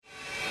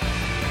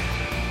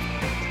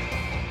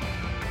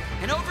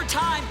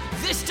time,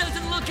 this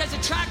doesn't look as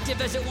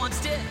attractive as it once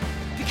did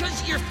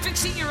because you're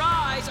fixing your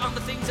eyes on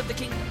the things of the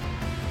kingdom.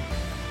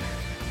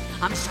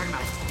 I'm just talking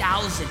about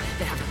 1,000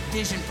 that have a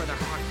vision for their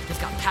heart. They've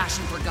got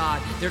passion for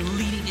God. They're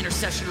leading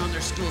intercession on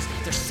their schools.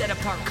 They're set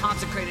apart,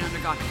 consecrated under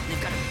God. And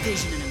they've got a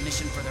vision and a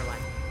mission for their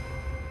life.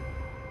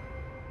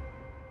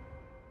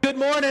 Good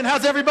morning.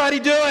 How's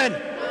everybody doing?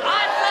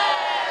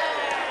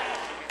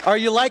 Are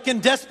you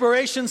liking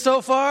Desperation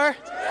so far?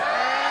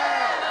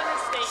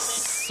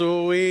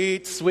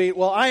 Sweet, sweet.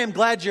 Well, I am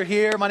glad you're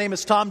here. My name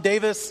is Tom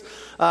Davis.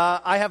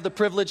 I have the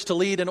privilege to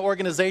lead an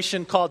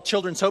organization called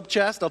Children's Hope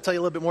Chest. I'll tell you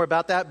a little bit more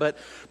about that. But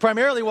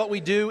primarily what we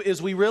do is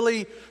we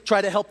really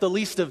try to help the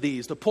least of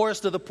these, the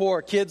poorest of the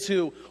poor,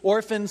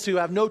 orphans who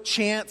have no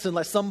chance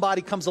unless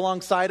somebody comes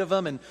alongside of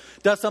them and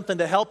does something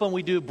to help them.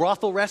 We do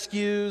brothel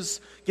rescues,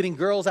 getting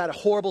girls out of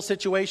horrible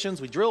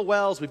situations. We drill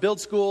wells, we build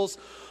schools,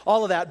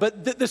 all of that.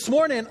 But this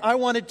morning I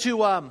wanted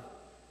to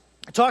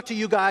talk to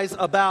you guys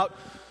about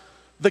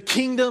the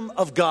kingdom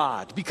of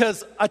God.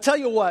 Because I tell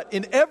you what,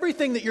 in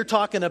everything that you're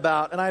talking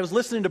about, and I was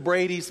listening to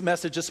Brady's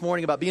message this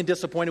morning about being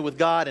disappointed with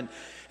God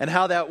and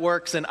how that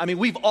works. And I mean,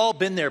 we've all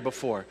been there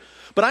before.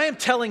 But I am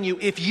telling you,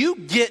 if you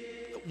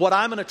get what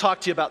I'm going to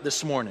talk to you about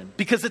this morning,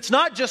 because it's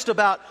not just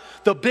about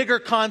the bigger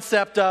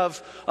concept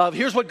of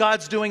here's what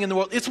God's doing in the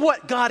world. It's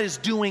what God is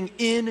doing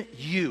in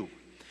you.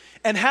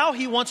 And how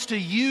he wants to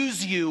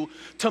use you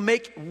to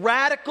make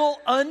radical,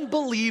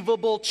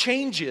 unbelievable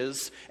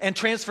changes and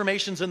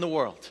transformations in the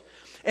world.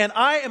 And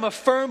I am a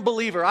firm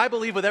believer. I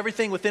believe with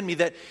everything within me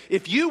that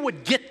if you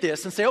would get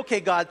this and say, okay,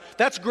 God,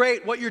 that's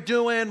great what you're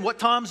doing, what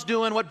Tom's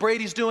doing, what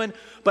Brady's doing,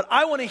 but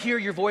I want to hear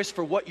your voice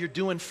for what you're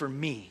doing for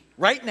me.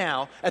 Right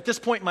now, at this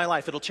point in my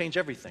life, it'll change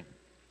everything.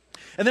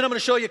 And then I'm going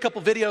to show you a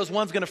couple videos.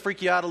 One's going to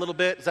freak you out a little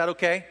bit. Is that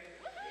okay?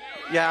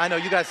 Yeah, I know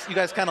you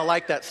guys kind of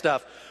like that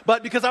stuff.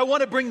 But because I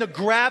want to bring the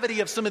gravity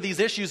of some of these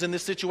issues in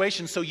this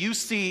situation so you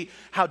see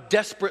how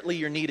desperately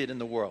you're needed in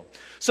the world.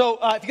 So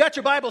if you got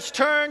your Bibles,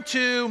 turn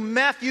to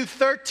Matthew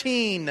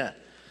 13.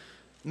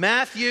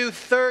 Matthew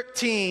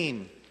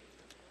 13.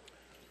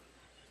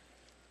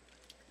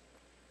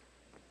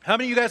 How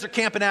many of you guys are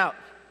camping out?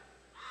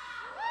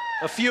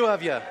 A few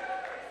of you.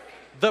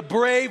 The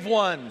brave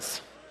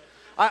ones.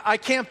 I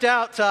camped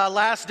out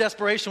last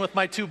Desperation with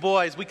my two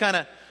boys. We kind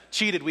of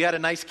cheated. We had a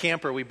nice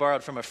camper we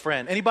borrowed from a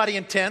friend. Anybody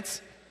in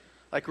tents?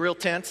 Like real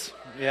tents?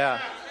 Yeah.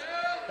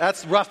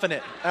 That's roughing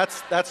it.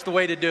 That's the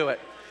way to do it.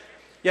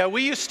 Yeah,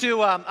 we used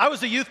to, I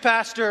was a youth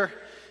pastor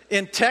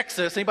in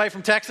Texas. Anybody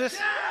from Texas?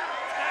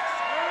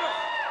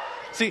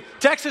 See,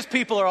 Texas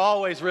people are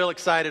always real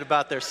excited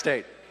about their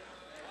state.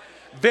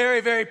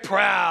 Very, very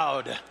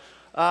proud.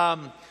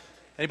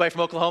 Anybody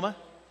from Oklahoma?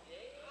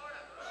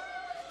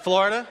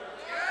 Florida?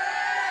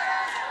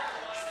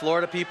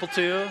 Florida people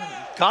too.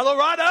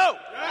 Colorado!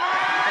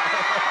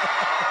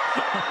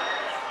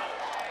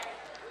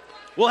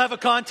 We'll have a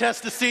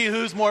contest to see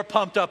who's more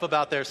pumped up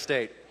about their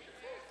state.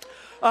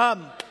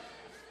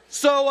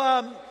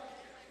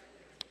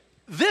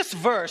 This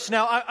verse,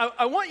 now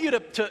I want you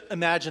to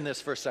imagine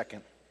this for a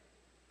second.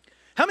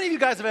 How many of you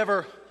guys have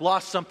ever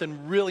lost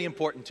something really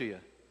important to you?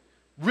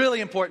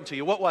 Really important to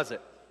you. What was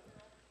it?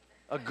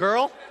 A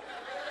girl?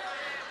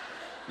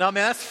 No,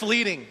 man, that's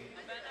fleeting.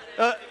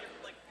 Like 5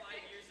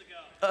 years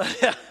ago.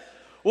 Yeah.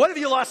 What have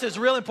you lost that's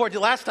real important to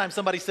you? Last time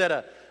somebody said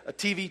a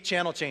TV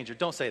channel changer.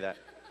 Don't say that.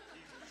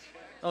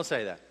 Don't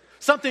say that.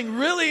 Something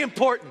really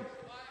important.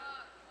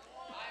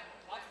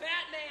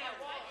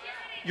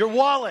 Your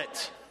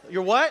wallet.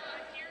 Your what?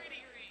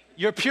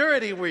 Your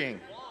purity ring.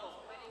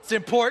 It's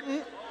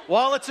important.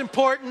 Wallet's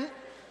important.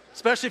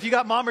 Especially if you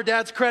got mom or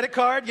dad's credit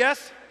card.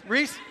 Yes,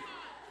 Reese?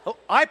 Oh,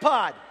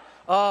 iPod.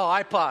 Oh,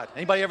 iPod.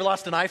 Anybody ever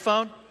lost an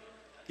iPhone?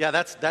 Yeah,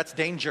 that's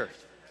danger.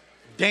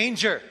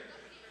 Danger.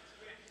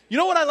 You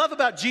know what I love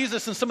about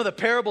Jesus and some of the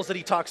parables that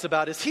he talks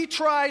about is he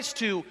tries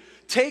to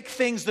take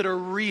things that are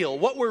real,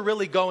 what we're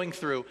really going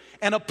through,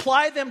 and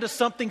apply them to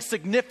something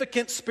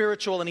significant,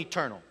 spiritual, and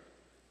eternal.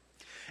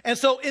 And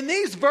so in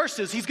these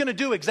verses, he's going to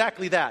do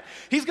exactly that.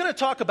 He's going to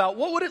talk about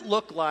what would it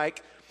look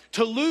like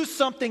to lose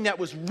something that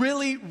was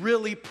really,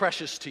 really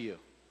precious to you.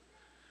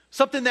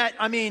 Something that,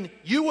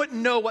 you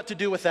wouldn't know what to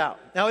do without.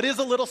 Now, it is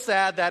a little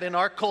sad that in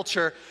our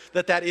culture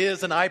that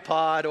is an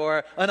iPod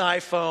or an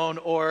iPhone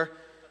or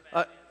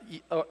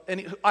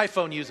any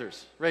iPhone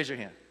users. Raise your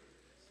hand.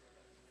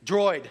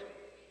 Droid.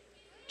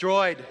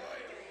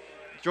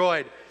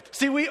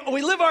 See, we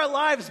live our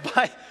lives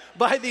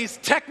by these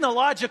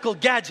technological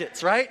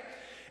gadgets, right?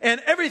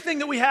 And everything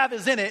that we have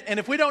is in it. And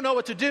if we don't know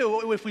what to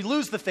do, if we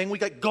lose the thing, we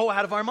go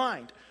out of our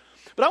mind.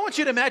 But I want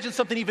you to imagine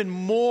something even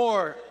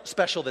more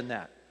special than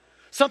that.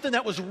 Something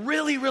that was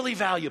really, really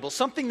valuable.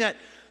 Something that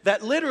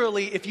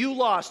literally, if you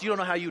lost, you don't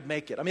know how you'd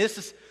make it. This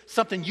is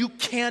something you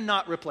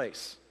cannot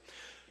replace.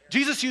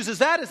 Jesus uses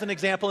that as an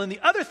example. And the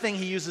other thing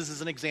he uses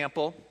as an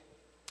example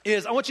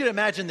is, I want you to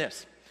imagine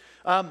this.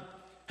 How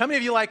many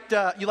of you like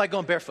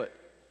going barefoot?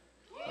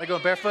 Like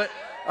going barefoot?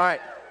 All right.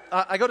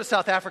 I go to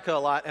South Africa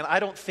a lot, and I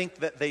don't think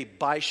that they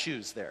buy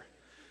shoes there.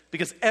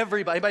 Because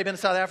anybody been to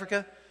South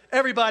Africa?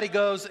 Everybody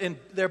goes and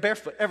they're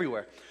barefoot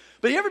everywhere.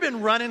 But you ever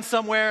been running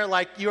somewhere,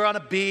 like you're on a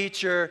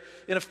beach or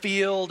in a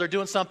field or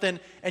doing something,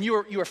 and you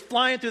were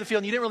flying through the field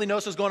and you didn't really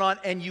notice what was going on,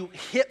 and you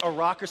hit a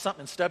rock or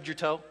something and stubbed your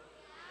toe?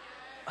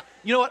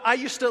 You know what? I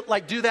used to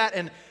like do that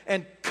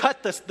and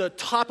cut the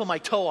top of my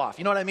toe off.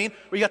 You know what I mean?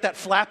 Where you got that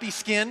flappy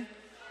skin.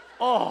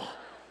 Oh,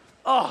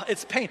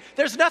 it's pain.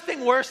 There's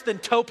nothing worse than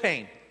toe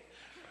pain.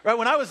 Right?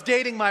 When I was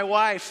dating my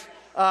wife,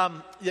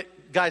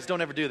 guys,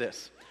 don't ever do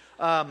this.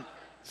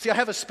 See, I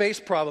have a space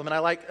problem, and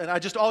I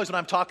just always, when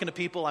I'm talking to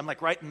people, I'm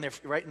like right in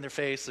their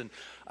face, and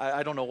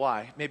I don't know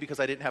why. Maybe because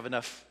I didn't have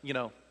enough,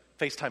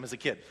 FaceTime as a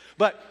kid.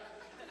 But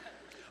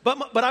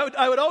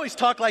I would always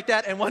talk like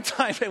that. And one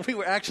time we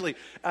were actually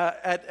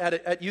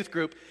at youth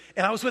group,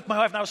 and I was with my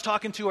wife, and I was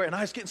talking to her, and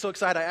I was getting so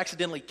excited, I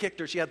accidentally kicked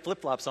her. She had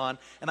flip-flops on,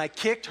 and I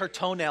kicked her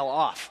toenail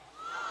off.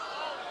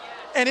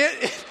 And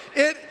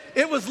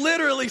it was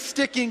literally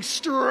sticking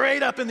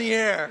straight up in the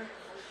air.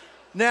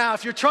 Now,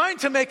 if you're trying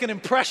to make an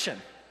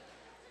impression,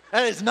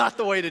 that is not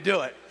the way to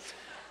do it.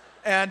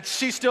 And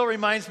she still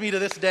reminds me to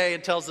this day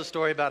and tells the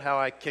story about how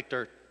I kicked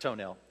her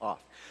toenail off.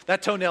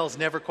 That toenail has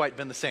never quite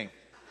been the same.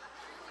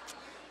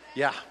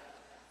 Yeah,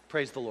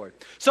 praise the Lord.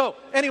 So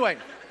anyway,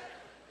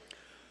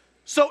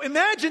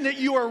 imagine that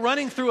you are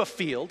running through a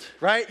field,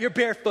 right? You're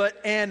barefoot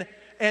and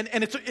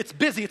it's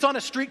busy. It's on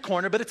a street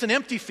corner, but it's an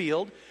empty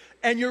field.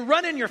 And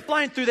you're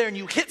flying through there, and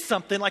you hit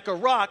something like a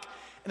rock,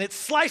 and it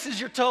slices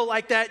your toe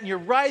like that, and you're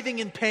writhing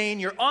in pain.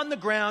 You're on the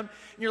ground,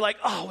 and you're like,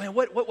 oh, man,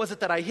 what was it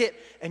that I hit?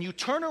 And you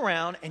turn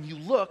around, and you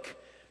look,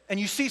 and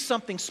you see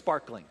something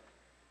sparkling.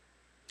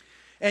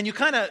 And you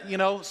kind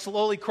of,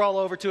 slowly crawl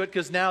over to it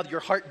because now your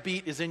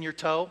heartbeat is in your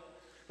toe,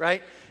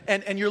 right?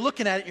 And you're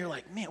looking at it, and you're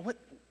like, man, what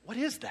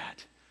is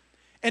that?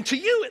 And to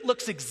you, it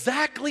looks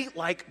exactly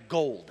like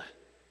gold.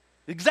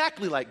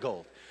 Exactly like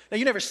gold. Now,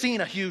 you've never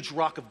seen a huge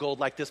rock of gold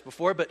like this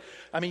before, but,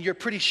 you're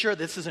pretty sure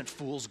this isn't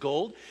fool's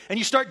gold. And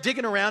you start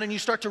digging around, and you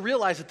start to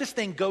realize that this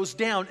thing goes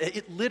down.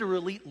 It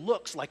literally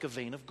looks like a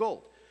vein of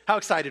gold. How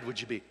excited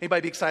would you be?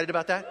 Anybody be excited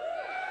about that?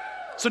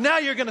 So now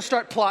you're going to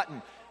start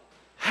plotting.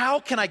 How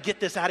can I get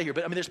this out of here?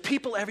 But, there's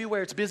people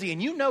everywhere. It's busy.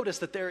 And you notice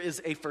that there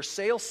is a for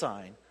sale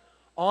sign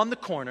on the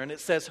corner, and it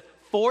says,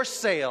 for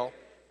sale,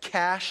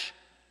 cash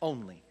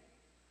only.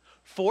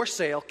 For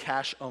sale,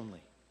 cash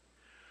only.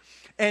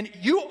 And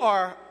you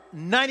are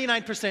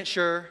 99%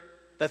 sure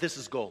that this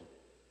is gold.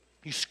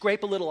 You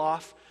scrape a little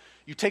off.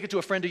 You take it to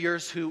a friend of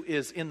yours who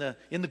is in the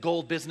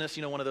gold business.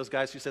 One of those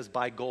guys who says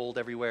buy gold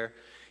everywhere.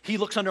 He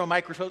looks under a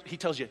microscope. He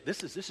tells you,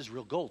 this is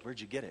real gold. Where'd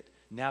you get it?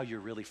 Now you're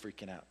really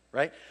freaking out,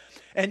 right?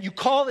 And you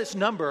call this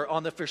number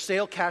on the for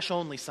sale cash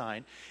only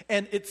sign,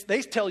 and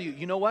they tell you,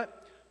 you know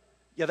what?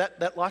 Yeah,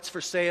 that lot's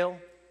for sale,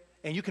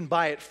 and you can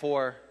buy it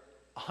for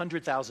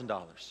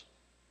 $100,000.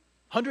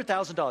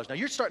 $100,000. Now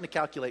you're starting to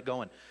calculate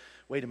going,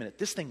 wait a minute,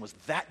 this thing was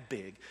that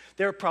big.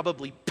 There are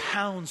probably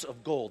pounds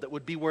of gold that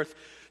would be worth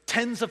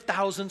tens of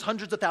thousands,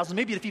 hundreds of thousands,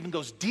 maybe it even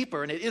goes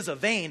deeper and it is a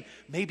vein,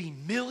 maybe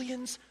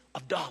millions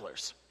of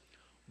dollars.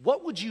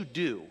 What would you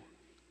do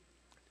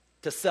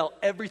to sell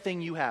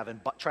everything you have and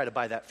try to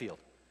buy that field?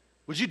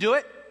 Would you do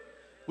it?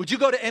 Would you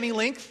go to any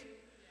length?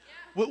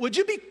 Yeah. Would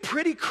you be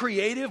pretty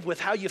creative with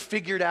how you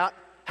figured out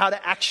how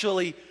to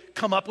actually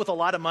come up with a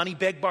lot of money,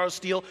 beg, borrow,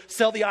 steal,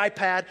 sell the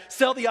iPad,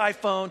 sell the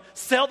iPhone,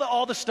 sell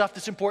all the stuff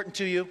that's important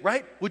to you,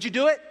 right? Would you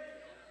do it?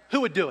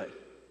 Who would do it?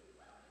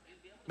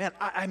 Man,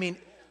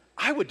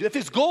 I would do it. If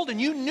it's gold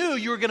and you knew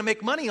you were going to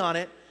make money on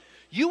it,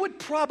 you would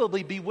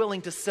probably be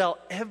willing to sell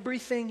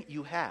everything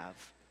you have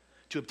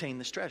to obtain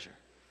this treasure.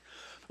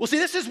 Well, see,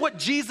 this is what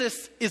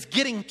Jesus is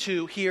getting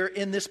to here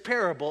in this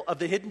parable of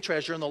the hidden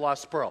treasure and the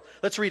lost pearl.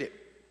 Let's read it.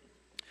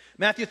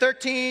 Matthew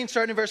 13,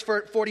 starting in verse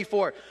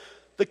 44.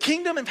 The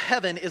kingdom of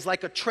heaven is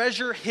like a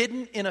treasure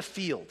hidden in a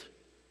field.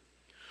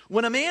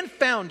 When a man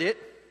found it,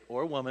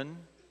 or a woman,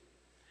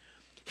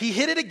 he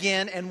hid it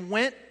again and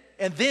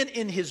then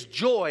in his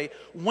joy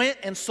went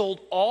and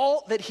sold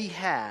all that he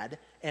had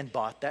and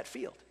bought that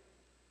field.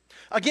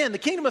 Again, the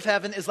kingdom of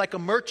heaven is like a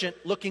merchant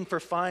looking for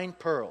fine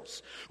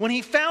pearls. When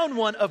he found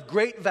one of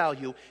great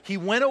value, he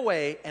went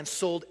away and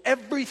sold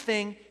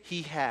everything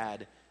he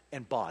had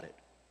and bought it.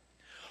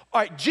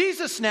 All right,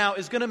 Jesus now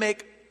is going to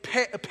make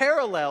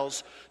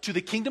parallels to the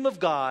kingdom of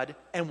God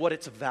and what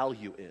its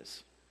value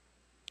is.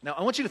 Now,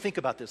 I want you to think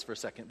about this for a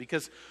second,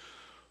 because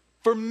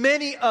for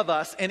many of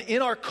us and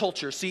in our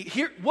culture, see,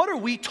 here, what are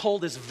we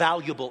told is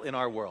valuable in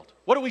our world?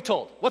 What are we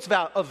told? What's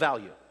of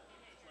value?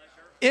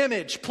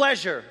 Image,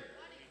 pleasure.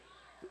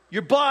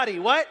 Your body,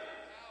 what?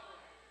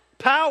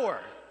 Power.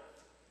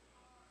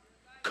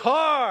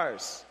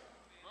 Cars.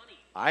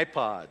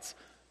 iPods.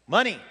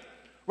 Money.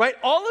 Right?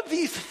 All of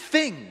these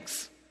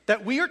things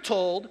that we are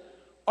told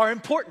are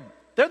important.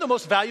 They're the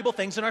most valuable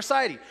things in our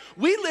society.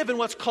 We live in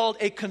what's called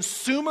a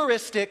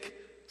consumeristic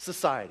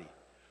society.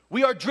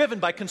 We are driven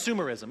by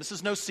consumerism. This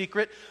is no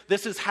secret.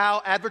 This is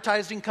how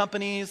advertising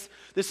companies,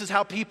 this is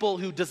how people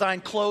who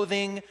design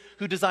clothing,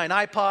 who design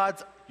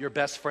iPods, your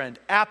best friend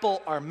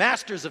Apple, are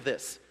masters of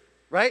this,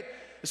 right?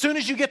 As soon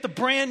as you get the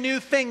brand new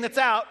thing that's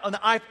out on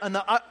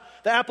the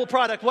Apple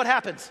product, what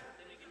happens?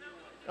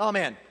 Oh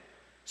man,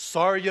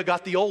 sorry you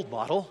got the old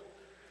model.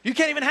 You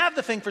can't even have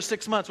the thing for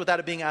 6 months without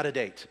it being out of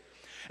date.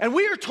 And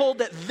we are told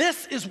that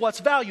this is what's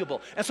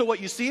valuable. And so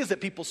what you see is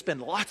that people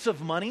spend lots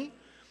of money,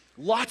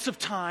 lots of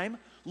time,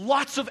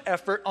 lots of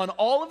effort on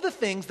all of the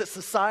things that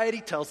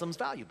society tells them is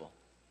valuable.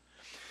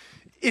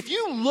 If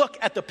you look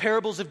at the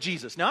parables of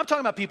Jesus, now I'm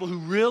talking about people who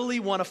really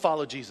want to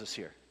follow Jesus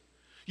here.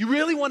 You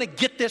really want to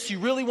get this, you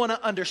really want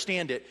to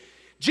understand it.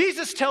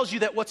 Jesus tells you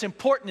that what's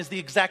important is the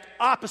exact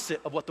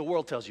opposite of what the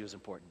world tells you is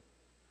important.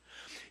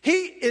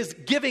 He is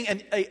giving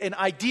an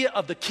idea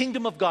of the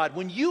kingdom of God.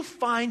 When you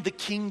find the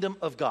kingdom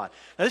of God.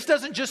 Now this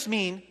doesn't just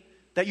mean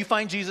that you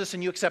find Jesus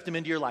and you accept him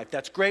into your life.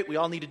 That's great, we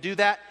all need to do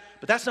that,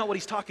 but that's not what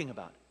he's talking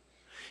about.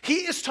 He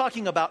is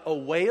talking about a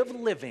way of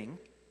living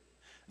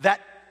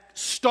that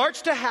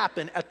starts to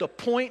happen at the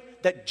point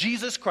that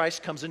Jesus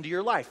Christ comes into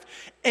your life.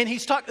 And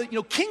he's talking,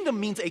 kingdom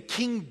means a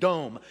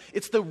kingdom.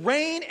 It's the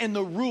reign and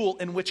the rule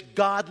in which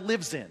God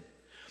lives in.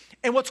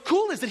 And what's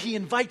cool is that he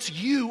invites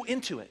you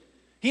into it.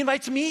 He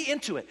invites me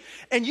into it.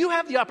 And you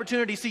have the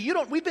opportunity. See,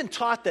 we've been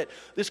taught that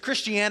this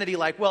Christianity,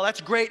 well, that's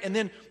great. And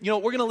then,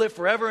 we're going to live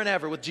forever and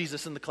ever with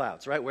Jesus in the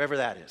clouds, right? Wherever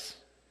that is.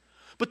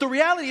 But the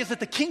reality is that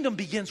the kingdom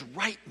begins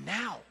right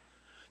now.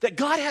 That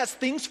God has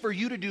things for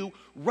you to do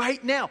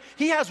right now.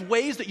 He has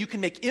ways that you can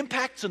make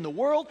impacts in the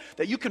world,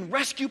 that you can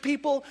rescue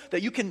people,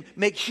 that you can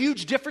make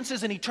huge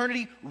differences in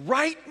eternity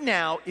right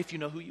now if you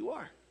know who you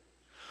are.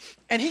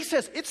 And he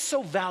says it's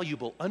so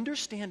valuable,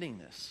 understanding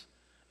this,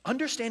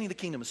 understanding the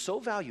kingdom is so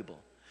valuable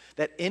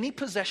that any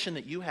possession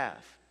that you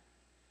have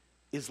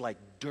is like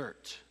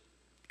dirt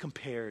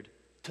compared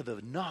to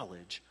the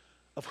knowledge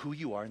of who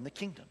you are in the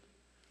kingdom.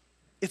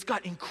 It's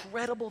got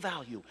incredible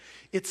value.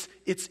 It's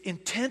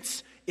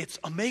intense. It's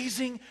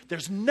amazing.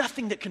 There's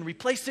nothing that can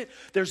replace it.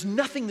 There's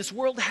nothing this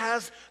world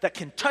has that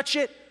can touch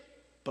it.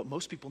 But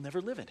most people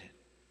never live in it.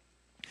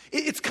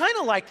 It's kind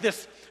of like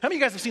this. How many of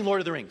you guys have seen Lord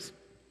of the Rings?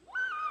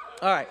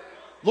 All right.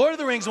 Lord of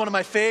the Rings is one of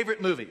my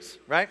favorite movies,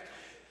 right?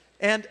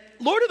 And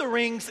Lord of the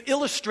Rings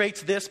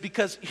illustrates this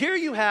because here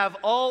you have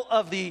all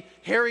of the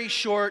hairy,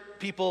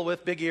 short people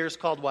with big ears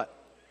called what?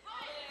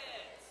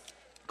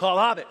 Hobbits. Called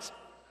hobbits.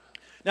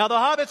 Now, the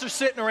hobbits are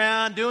sitting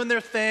around doing their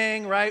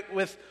thing, right,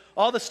 with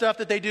all the stuff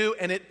that they do,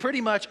 and it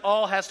pretty much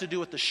all has to do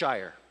with the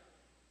Shire.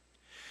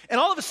 And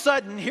all of a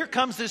sudden, here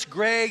comes this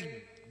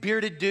gray,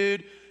 bearded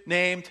dude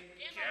named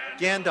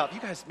Gandalf.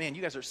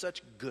 You guys are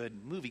such good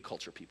movie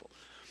culture people.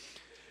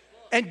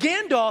 And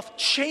Gandalf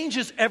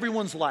changes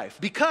everyone's life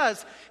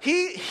because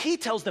he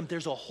tells them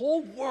there's a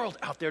whole world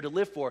out there to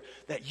live for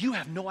that you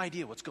have no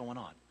idea what's going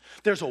on.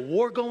 There's a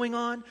war going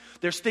on.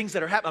 There's things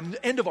that are happening.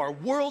 The end of our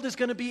world is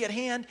going to be at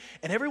hand.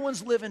 And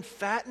everyone's living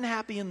fat and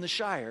happy in the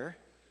Shire,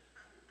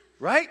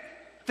 right?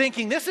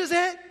 Thinking this is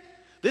it.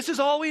 This is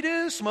all we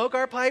do. Smoke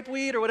our pipe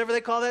weed or whatever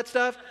they call that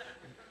stuff.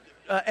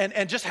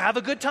 And just have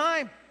a good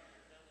time.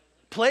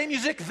 Play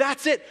music,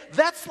 that's it.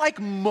 That's like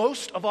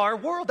most of our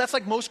world. That's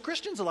like most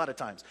Christians a lot of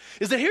times.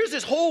 Is that here's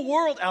this whole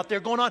world out there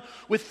going on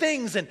with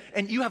things and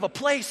you have a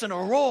place and a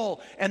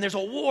role and there's a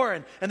war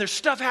and there's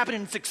stuff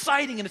happening and it's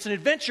exciting and it's an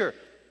adventure.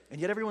 And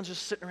yet everyone's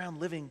just sitting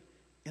around living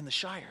in the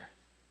Shire.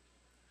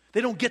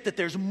 They don't get that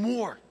there's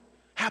more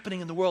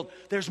happening in the world.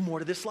 There's more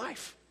to this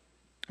life.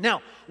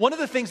 Now, one of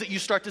the things that you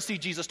start to see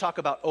Jesus talk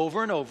about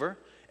over and over,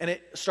 and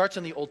it starts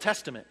in the Old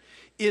Testament,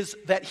 is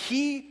that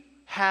he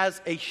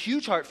has a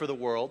huge heart for the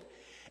world,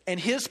 and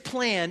his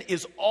plan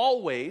is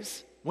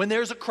always, when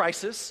there's a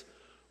crisis,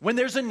 when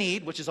there's a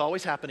need, which is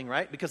always happening,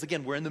 right? Because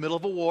again, we're in the middle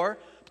of a war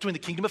between the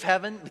kingdom of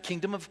heaven and the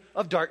kingdom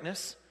of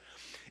darkness,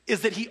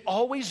 is that he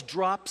always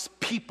drops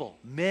people,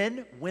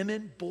 men,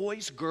 women,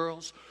 boys,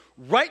 girls,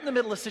 right in the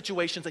middle of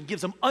situations and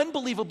gives them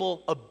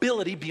unbelievable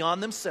ability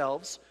beyond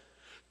themselves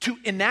to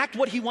enact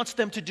what he wants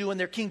them to do in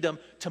their kingdom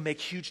to make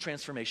huge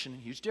transformation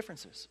and huge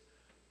differences.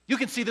 You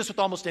can see this with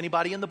almost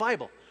anybody in the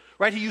Bible,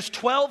 right? He used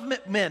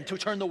 12 men to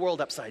turn the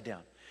world upside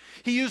down.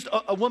 He used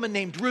a woman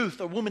named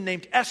Ruth, a woman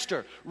named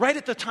Esther, right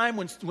at the time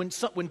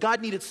when God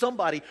needed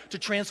somebody to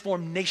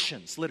transform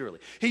nations, literally.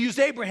 He used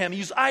Abraham, he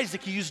used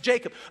Isaac, he used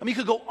Jacob. I mean,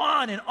 you could go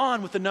on and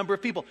on with the number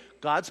of people.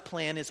 God's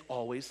plan is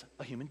always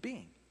a human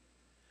being.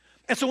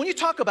 And so when you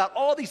talk about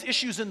all these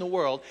issues in the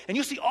world, and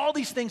you see all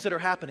these things that are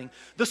happening,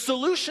 the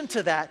solution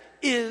to that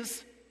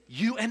is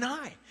you and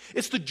I.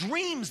 It's the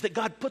dreams that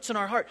God puts in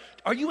our heart.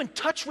 Are you in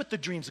touch with the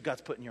dreams that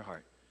God's put in your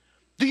heart?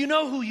 Do you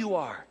know who you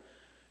are?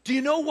 Do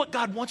you know what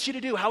God wants you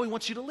to do, how he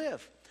wants you to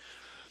live?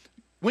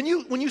 When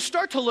you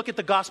start to look at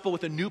the gospel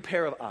with a new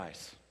pair of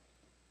eyes,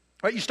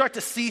 right, you start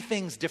to see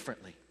things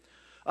differently.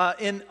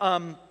 In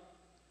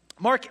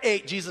Mark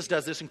 8, Jesus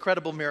does this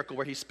incredible miracle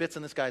where he spits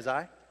in this guy's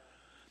eye.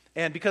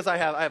 And because I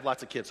have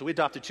lots of kids, so we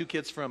adopted 2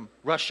 kids from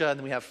Russia, and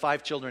then we have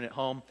 5 children at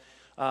home.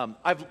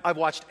 I've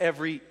watched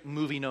every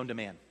movie known to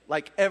man,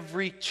 like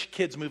every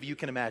kid's movie you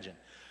can imagine.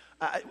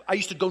 I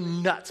used to go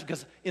nuts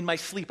because in my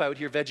sleep I would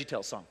hear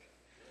VeggieTales song.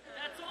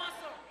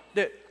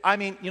 I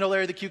mean,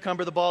 Larry the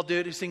Cucumber, the bald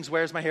dude who sings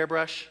Where's My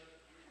Hairbrush?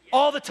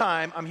 All the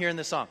time I'm hearing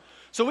this song.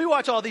 So we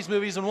watch all these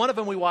movies, and one of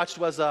them we watched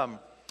was the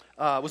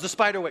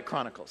Spiderwick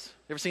Chronicles.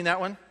 You ever seen that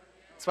one?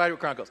 Spiderwick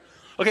Chronicles.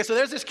 Okay, so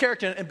there's this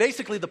character, and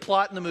basically the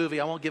plot in the movie,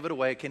 I won't give it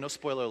away, okay, no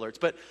spoiler alerts,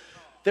 but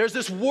there's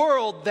this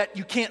world that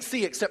you can't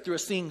see except through a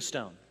seeing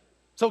stone.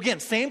 So again,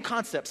 same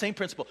concept, same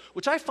principle,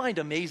 which I find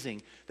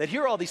amazing that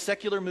here are all these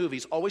secular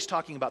movies always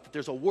talking about that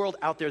there's a world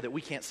out there that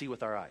we can't see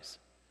with our eyes,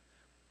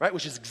 right?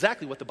 Which is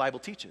exactly what the Bible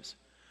teaches.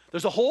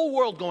 There's a whole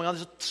world going on.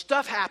 There's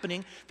stuff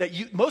happening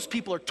that most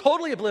people are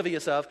totally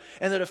oblivious of,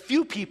 and that a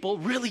few people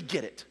really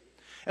get it.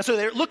 And so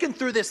they're looking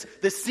through this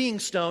seeing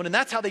stone, and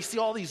that's how they see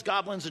all these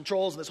goblins and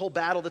trolls and this whole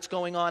battle that's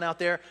going on out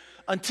there,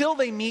 until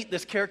they meet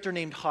this character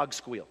named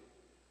Hogsqueal.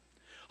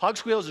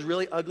 Hogsqueal is a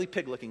really ugly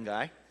pig-looking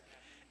guy,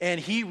 and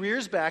he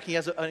rears back. He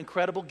has an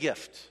incredible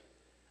gift,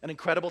 an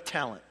incredible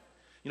talent.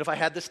 You know, if I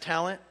had this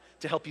talent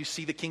to help you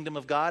see the kingdom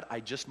of God, I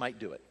just might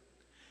do it.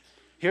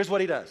 Here's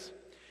what he does.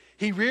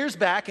 He rears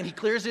back and he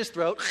clears his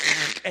throat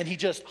and he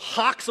just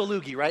hocks a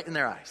loogie right in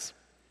their eyes.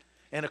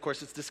 And of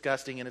course it's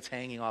disgusting and it's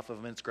hanging off of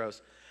them and it's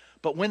gross.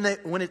 But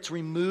when it's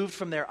removed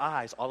from their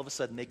eyes, all of a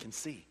sudden they can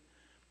see.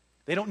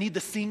 They don't need the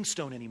seeing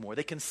stone anymore.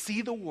 They can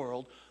see the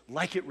world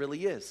like it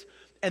really is.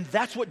 And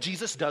that's what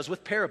Jesus does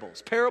with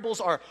parables. Parables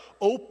are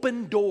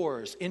open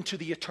doors into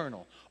the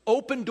eternal.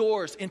 Open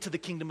doors into the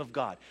kingdom of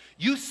God.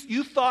 You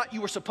thought you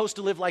were supposed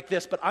to live like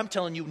this, but I'm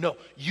telling you, no,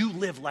 you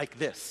live like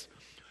this.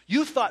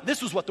 You thought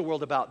this was what the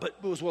world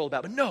was world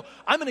about. But no,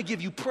 I'm going to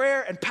give you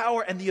prayer and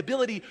power and the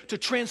ability to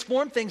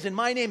transform things in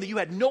my name that you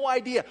had no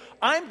idea.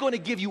 I'm going to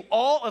give you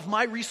all of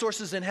my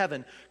resources in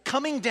heaven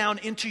coming down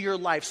into your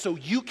life so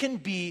you can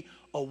be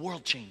a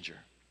world changer.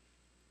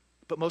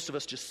 But most of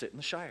us just sit in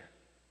the shire.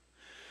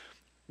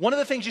 One of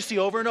the things you see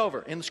over and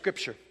over in the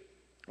scripture,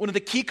 one of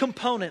the key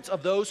components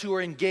of those who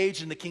are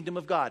engaged in the kingdom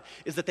of God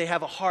is that they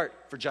have a heart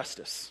for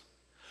justice.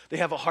 They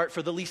have a heart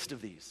for the least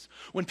of these.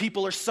 When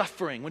people are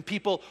suffering, when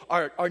people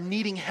are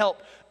needing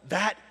help,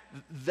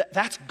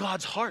 that's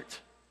God's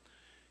heart.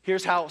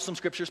 Here's how some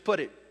scriptures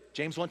put it.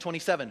 James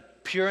 1:27,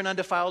 pure and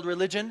undefiled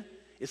religion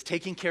is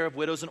taking care of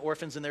widows and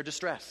orphans in their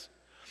distress.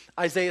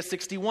 Isaiah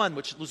 61,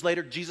 which was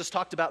later Jesus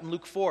talked about in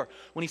Luke 4,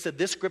 when he said,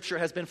 this scripture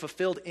has been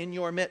fulfilled in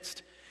your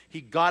midst.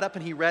 He got up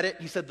and he read it.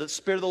 He said, the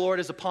Spirit of the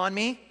Lord is upon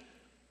me.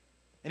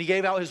 And he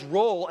gave out his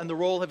role and the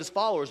role of his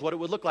followers, what it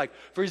would look like.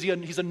 For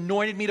he's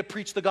anointed me to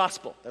preach the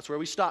gospel. That's where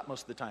we stop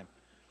most of the time.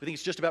 We think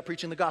it's just about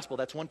preaching the gospel.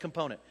 That's one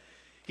component.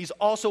 He's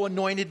also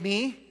anointed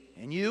me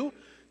and you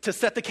to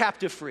set the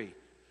captive free,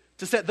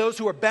 to set those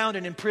who are bound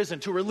and in prison,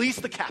 to release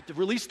the captive,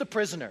 release the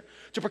prisoner,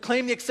 to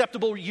proclaim the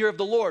acceptable year of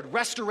the Lord,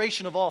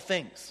 restoration of all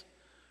things.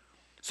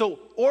 So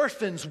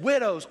orphans,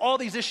 widows, all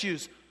these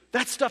issues,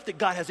 that's stuff that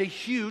God has a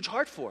huge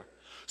heart for.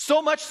 So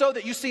much so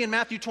that you see in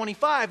Matthew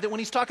 25 that when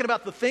he's talking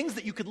about the things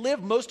that you could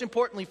live most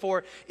importantly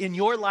for in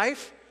your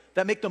life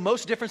that make the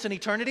most difference in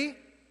eternity,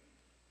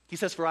 he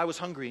says, for I was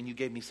hungry and you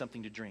gave me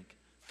something to drink.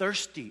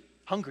 Thirsty,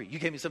 hungry, you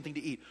gave me something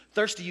to eat.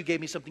 Thirsty, you gave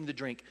me something to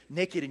drink.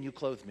 Naked and you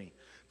clothed me.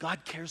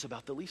 God cares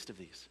about the least of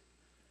these.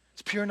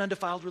 It's pure and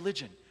undefiled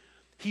religion.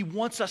 He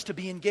wants us to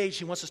be engaged.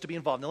 He wants us to be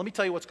involved. Now let me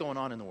tell you what's going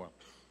on in the world.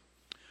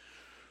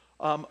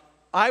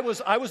 I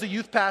was a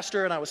youth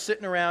pastor, and I was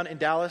sitting around in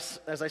Dallas,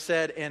 as I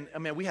said, and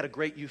we had a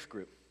great youth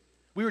group.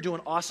 We were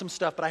doing awesome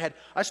stuff, but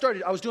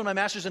I was doing my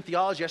master's in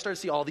theology. I started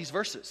to see all these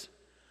verses.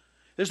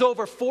 There's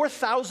over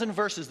 4,000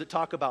 verses that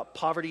talk about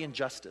poverty and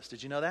justice.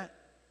 Did you know that?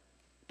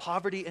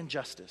 Poverty and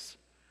justice.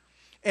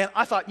 And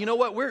I thought, you know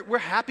what? We're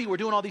happy. We're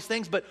doing all these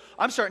things, but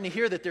I'm starting to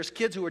hear that there's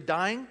kids who are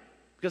dying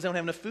because they don't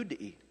have enough food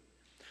to eat.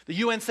 The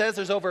UN says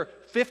there's over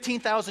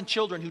 15,000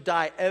 children who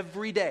die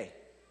every day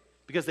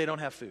because they don't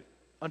have food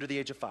under the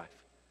age of 5.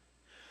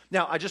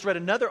 Now, I just read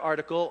another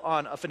article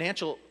on a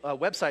financial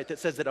website that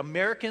says that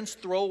Americans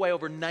throw away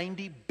over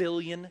 90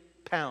 billion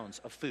pounds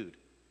of food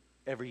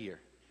every year.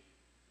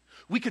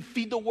 We could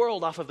feed the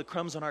world off of the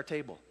crumbs on our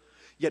table,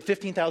 yet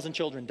 15,000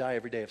 children die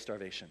every day of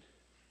starvation.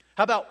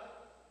 How about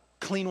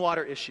clean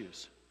water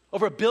issues?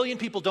 Over 1 billion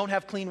people don't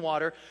have clean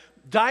water.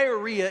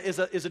 Diarrhea is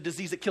a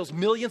disease that kills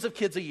millions of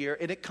kids a year,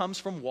 and it comes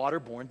from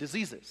waterborne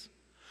diseases.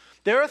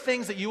 There are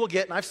things that you will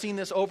get, and I've seen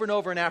this over and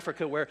over in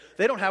Africa, where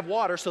they don't have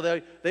water,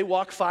 so they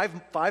walk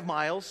 5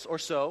 miles or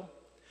so.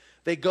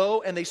 They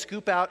go and they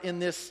scoop out in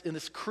this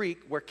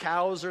creek where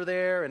cows are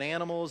there and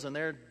animals, and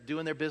they're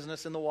doing their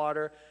business in the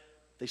water.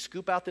 They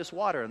scoop out this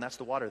water, and that's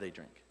the water they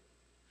drink.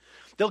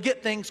 They'll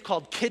get things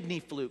called kidney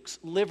flukes,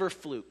 liver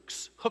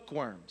flukes,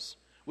 hookworms,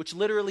 which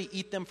literally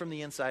eat them from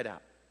the inside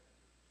out.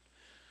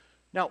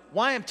 Now,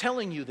 why I'm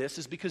telling you this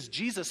is because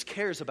Jesus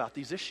cares about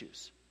these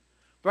issues.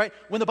 Right?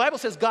 When the Bible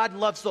says God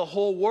loves the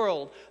whole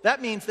world,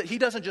 that means that he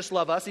doesn't just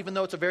love us, even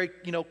though it's a very,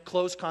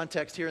 closed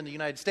context here in the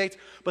United States,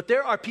 but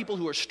there are people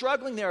who are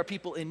struggling, there are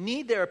people in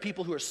need, there are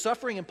people who are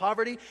suffering in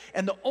poverty,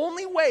 and the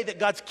only way that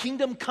God's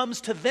kingdom comes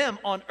to them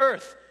on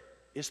earth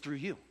is through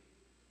you.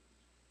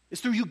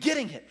 It's through you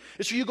getting it.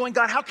 It's through you going,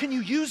 God, how can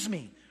you use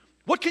me?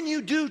 What can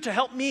you do to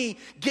help me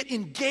get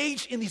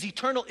engaged in these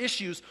eternal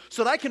issues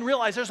so that I can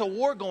realize there's a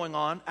war going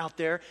on out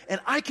there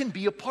and I can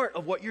be a part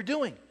of what you're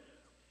doing?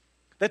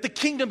 That the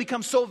kingdom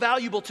becomes so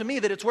valuable to me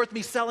that it's worth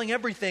me selling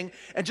everything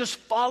and just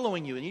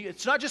following you. And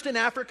it's not just in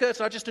Africa, it's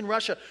not just in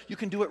Russia. You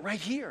can do it right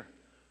here.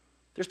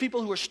 There's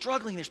people who are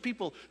struggling. There's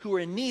people who are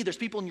in need. There's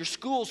people in your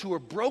schools who are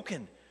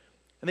broken.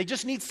 And they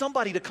just need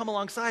somebody to come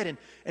alongside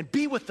and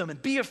be with them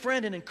and be a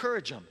friend and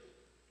encourage them.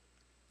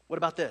 What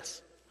about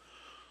this?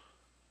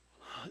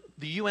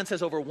 The UN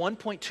says over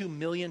 1.2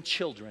 million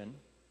children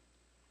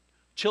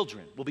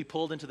will be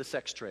pulled into the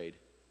sex trade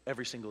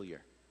every single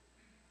year.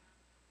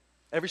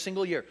 Every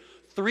single year.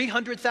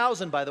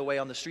 300,000, by the way,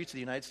 on the streets of the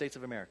United States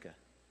of America.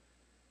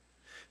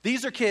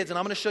 These are kids, and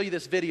I'm going to show you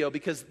this video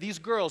because these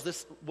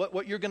girls,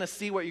 what you're going to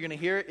see, what you're going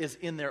to hear is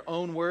in their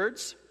own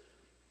words,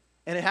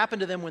 and it happened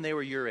to them when they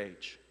were your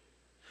age.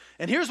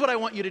 And here's what I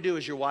want you to do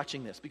as you're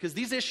watching this, because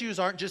these issues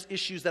aren't just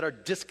issues that are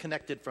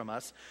disconnected from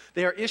us.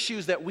 They are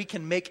issues that we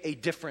can make a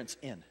difference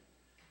in.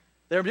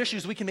 They're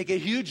issues we can make a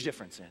huge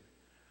difference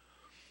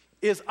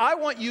in. I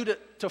want you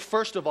to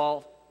first of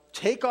all,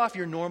 take off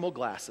your normal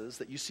glasses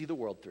that you see the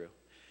world through.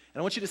 And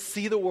I want you to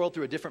see the world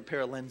through a different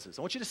pair of lenses.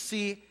 I want you to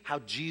see how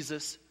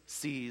Jesus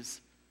sees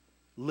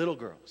little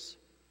girls,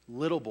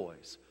 little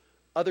boys,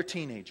 other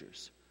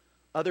teenagers,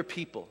 other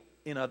people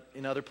in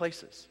other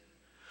places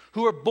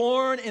who are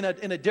born in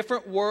a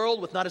different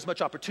world with not as much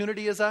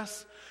opportunity as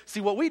us. See,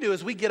 what we do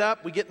is we get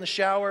up, we get in the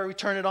shower, we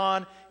turn it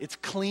on, it's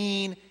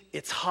clean,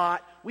 it's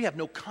hot. We have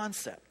no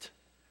concept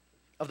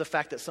of the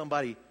fact that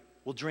somebody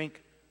will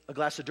drink a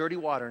glass of dirty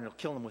water and it'll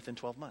kill them within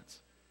 12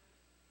 months.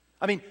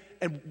 I mean,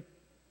 and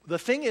the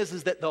thing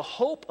is that the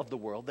hope of the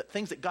world, that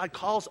things that God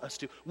calls us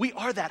to, we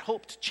are that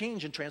hope to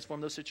change and transform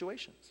those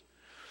situations.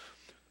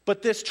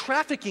 But this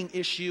trafficking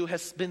issue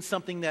has been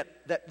something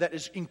that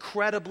is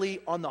incredibly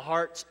on the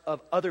hearts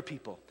of other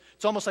people.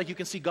 It's almost like you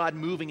can see God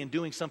moving and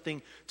doing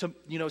something to,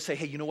 say,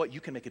 hey, you know what? You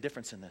can make a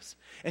difference in this.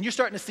 And you're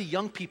starting to see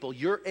young people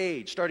your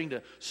age starting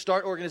to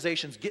start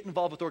organizations, get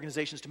involved with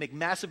organizations to make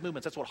massive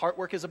movements. That's what Heart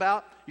Work is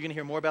about. You're going to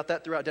hear more about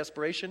that throughout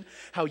Desperation.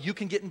 How you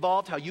can get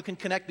involved, how you can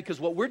connect, because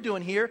what we're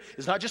doing here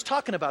is not just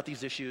talking about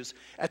these issues.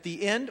 At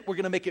the end, we're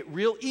going to make it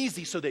real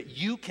easy so that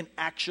you can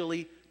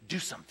actually do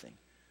something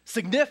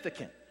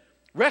significant.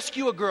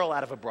 Rescue a girl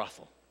out of a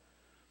brothel.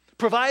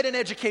 Provide an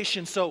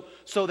education so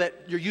that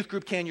your youth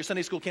group can, your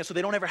Sunday school can, so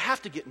they don't ever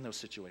have to get in those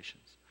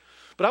situations.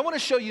 But I want to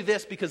show you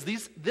this because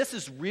this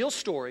is real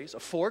stories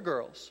of 4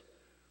 girls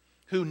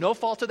who, no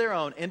fault of their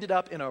own, ended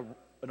up in a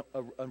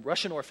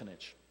Russian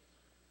orphanage.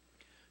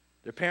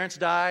 Their parents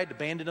died,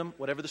 abandoned them,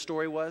 whatever the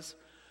story was.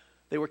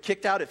 They were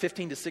kicked out at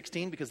 15 to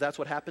 16 because that's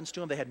what happens to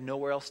them. They had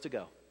nowhere else to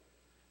go.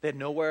 They had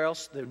nowhere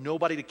else. There was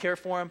nobody to care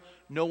for them,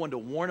 no one to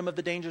warn them of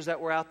the dangers that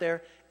were out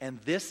there. And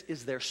this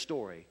is their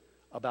story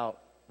about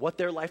what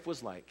their life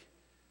was like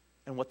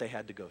and what they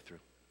had to go through.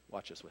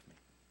 Watch this with me.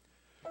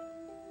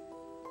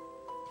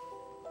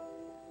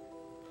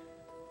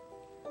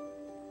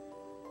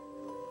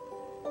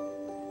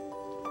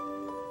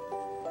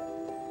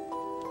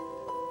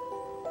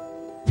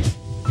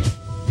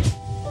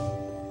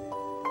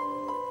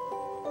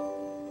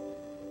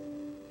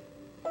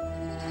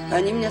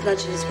 Они меня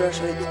начали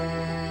спрашивать,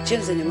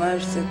 чем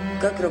занимаешься,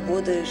 как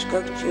работаешь,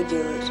 как что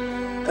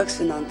делаешь, как с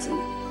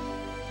финансами.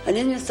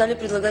 Они мне стали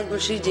предлагать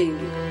большие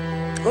деньги.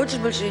 Хочешь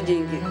большие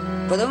деньги?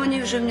 Потом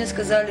они уже мне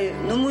сказали,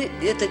 мы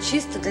это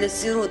чисто для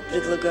сирот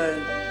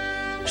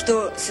предлагаем,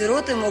 что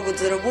сироты могут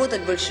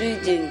заработать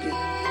большие деньги.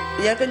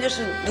 Я,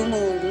 конечно,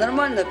 думал,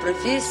 нормальная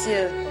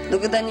профессия, но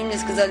когда они мне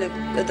сказали,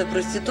 это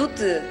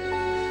проституты,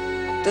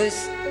 то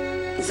есть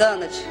за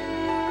ночь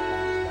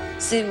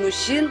 7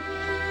 мужчин,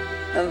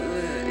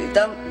 и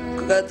там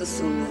какая-то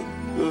сумма.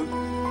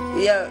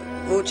 Я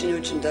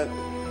очень-очень так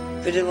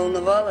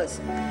переволновалась.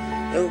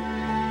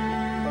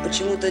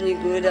 Почему-то они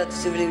говорят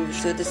все время,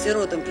 что это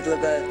сиротам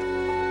предлагают.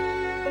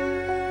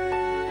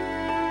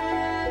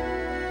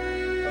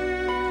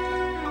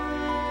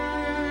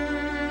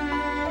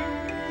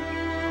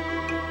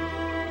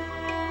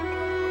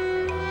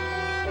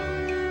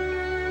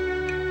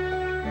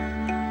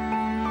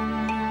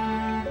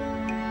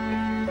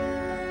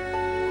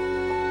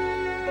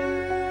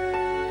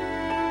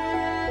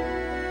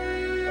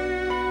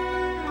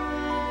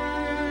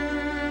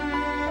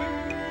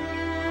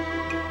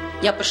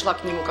 Я пошла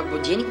к нему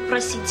денег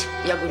просить.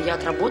 Я говорю, я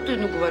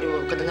отработаю,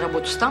 говорю, когда на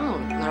работу встану,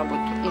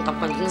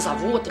 на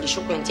завод или еще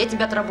куда-нибудь, я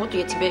тебя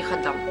отработаю, я тебе их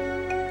отдам.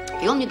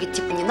 И он мне говорит,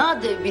 не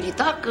надо, бери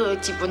так,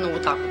 вот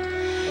так вот.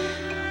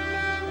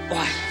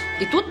 Ой.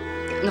 И тут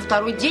на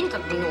второй день,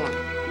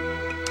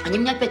 они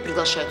меня опять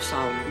приглашают в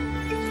сауну,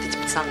 эти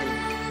пацаны.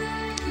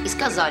 И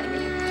сказали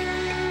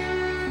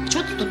мне,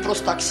 что ты тут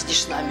просто так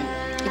сидишь с нами?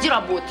 Иди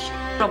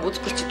работай с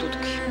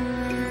проституткой.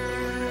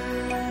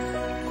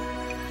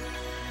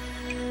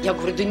 Я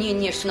говорю, да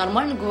не, все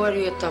нормально,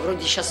 говорю, это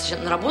вроде сейчас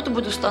на работу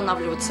буду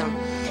устанавливаться.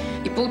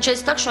 И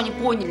получается так, что они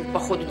поняли по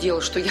ходу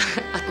дела, что я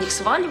от них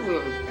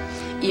сваливаю,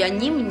 и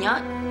они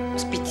меня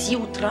с 5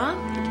 утра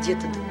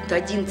где-то до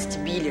 11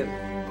 били.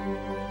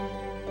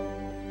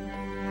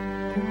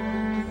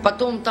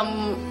 Потом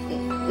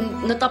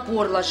там на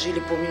топор ложили,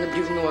 помню, на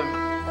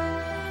бревно.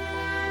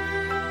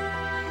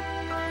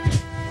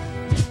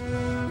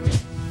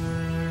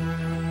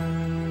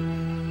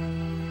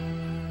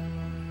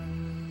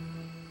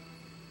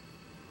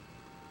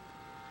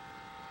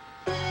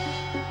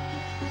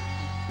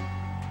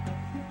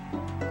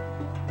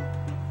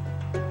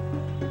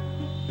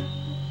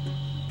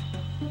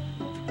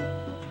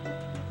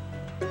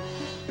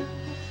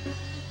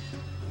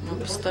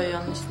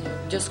 постоянно с ней.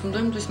 В детском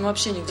доме, то есть мы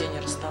вообще нигде не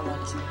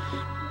расставались.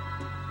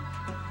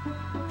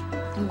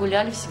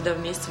 Гуляли всегда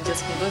вместе в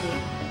детском доме.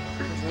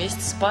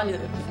 Вместе спали,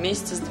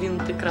 вместе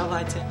сдвинутые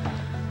кровати.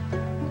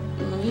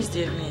 Ну,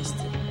 везде вместе.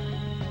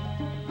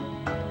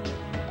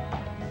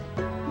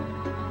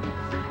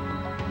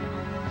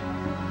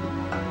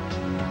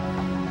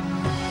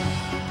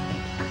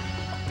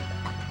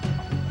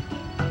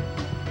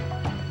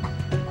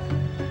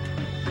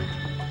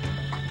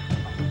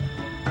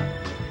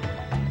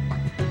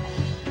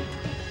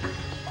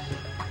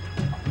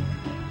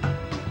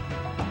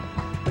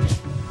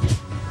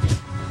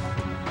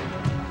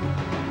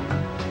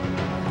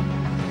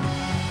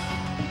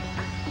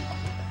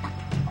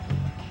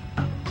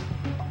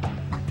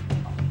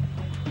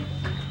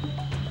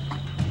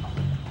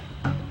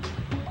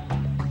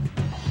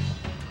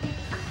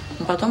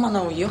 Потом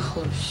она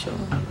уехала, и все,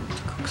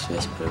 как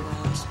связь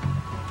прервалась.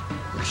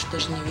 Больше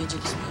даже не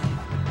виделись с ней.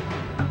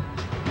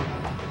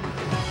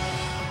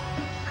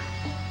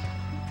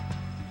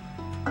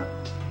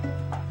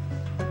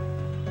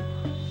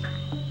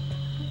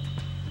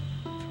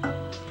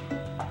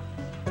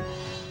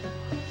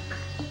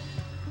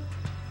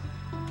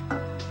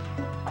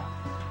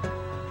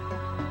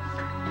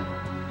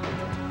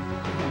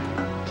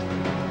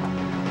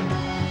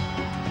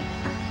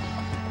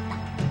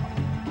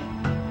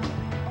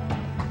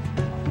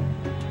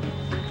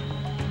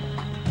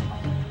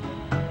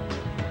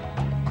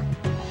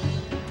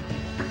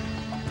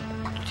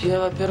 Я,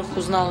 во-первых,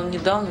 узнала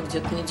недавно,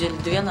 где-то недели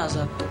 2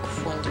 назад, только в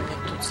фонде мне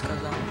кто-то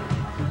сказал.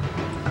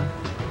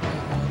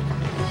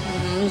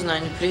 Не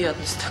знаю,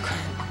 неприятность такая.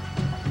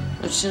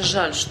 Очень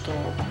жаль, что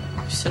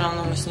все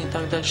равно мы с ней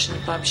так дальше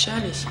не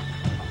пообщались.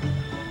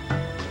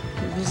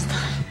 Не знаю.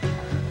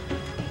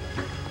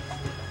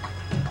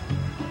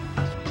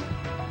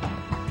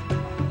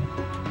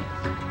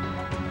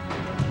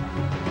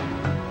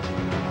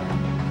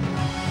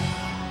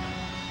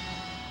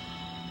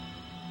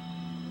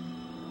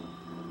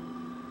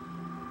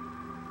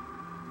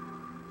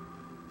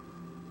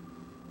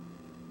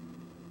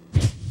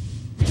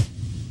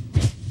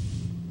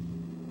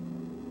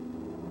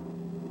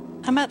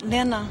 I met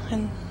Lena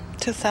in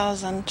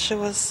 2000. She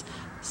was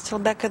still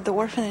back at the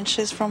orphanage.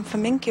 She's from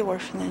Fominki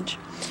Orphanage.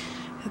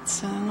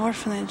 It's an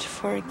orphanage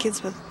for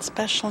kids with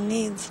special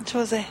needs. She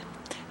was a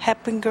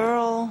happy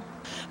girl,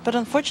 but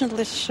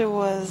unfortunately she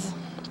was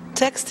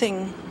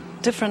texting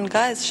different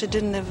guys she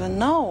didn't even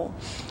know.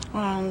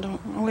 And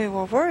we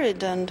were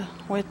worried, and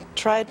we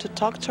tried to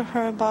talk to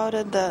her about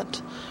it,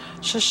 that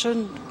she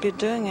shouldn't be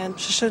doing it.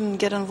 She shouldn't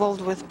get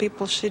involved with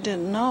people she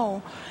didn't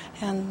know.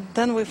 And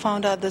then we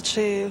found out that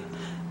she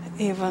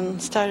even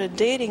started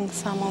dating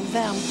some of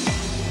them.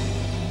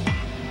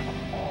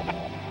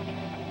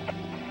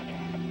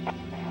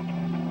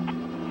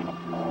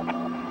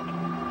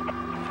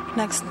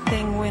 Next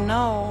thing we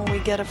know, we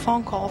get a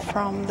phone call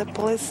from the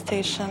police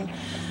station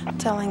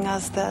telling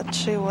us that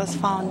she was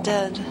found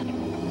dead.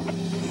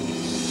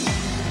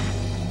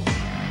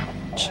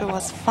 She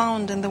was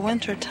found in the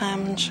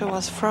wintertime and she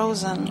was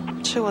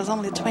frozen. She was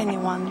only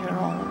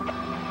 21-year-old.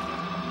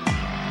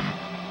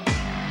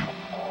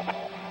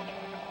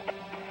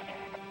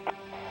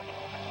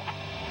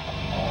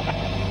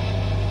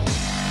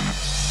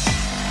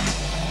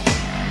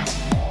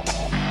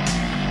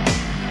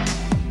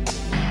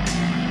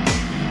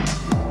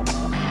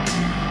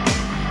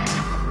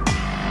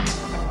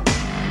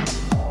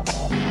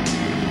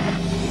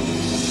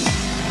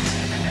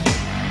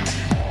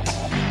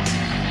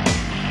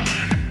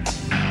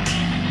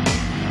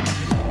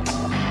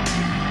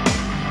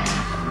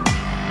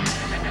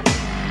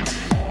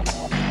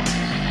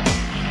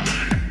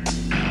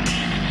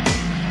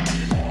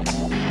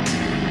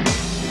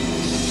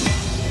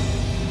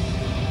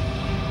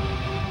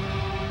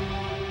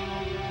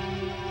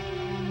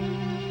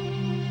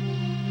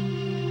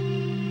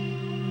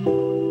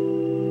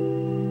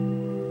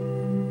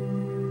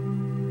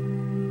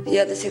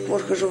 Я до сих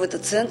пор хожу в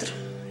этот центр,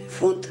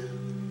 фонд.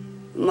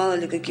 Мало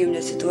ли, какие у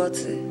меня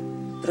ситуации,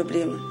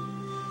 проблемы.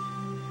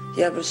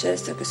 Я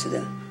обращаюсь только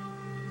сюда.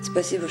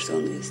 Спасибо, что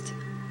он есть.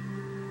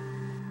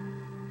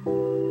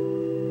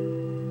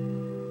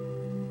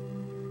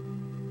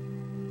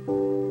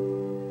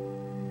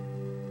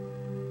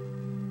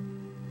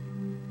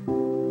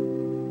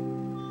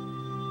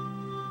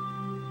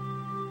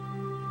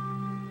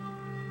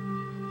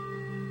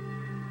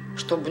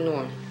 Чтобы,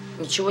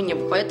 ничего не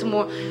было.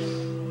 Поэтому,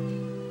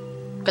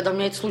 когда у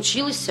меня это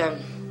случилось,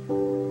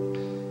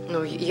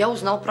 я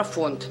узнал про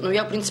фонд.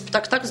 Я, в принципе,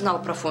 так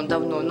знал про фонд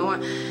давно, но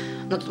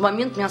на тот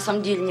момент мне на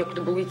самом деле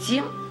некуда было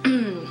идти.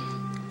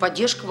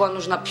 Поддержка была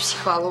нужна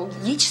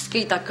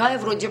психологическая и такая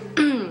вроде.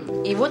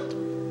 И вот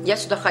я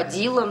сюда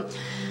ходила,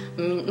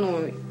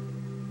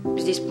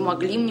 здесь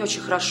помогли мне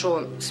очень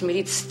хорошо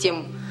смириться с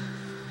тем,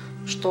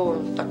 что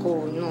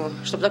такого,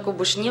 чтобы такого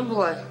больше не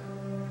было.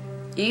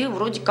 И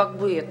вроде как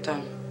бы это,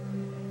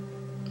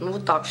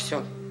 вот так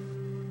все.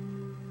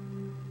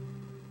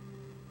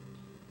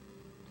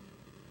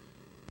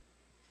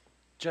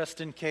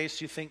 Just in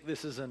case you think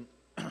this is a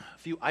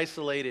few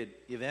isolated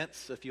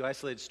events, a few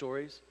isolated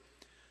stories,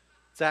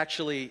 It's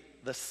actually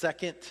the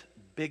second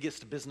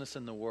biggest business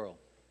in the world,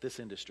 this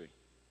industry.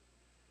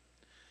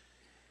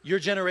 Your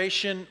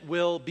generation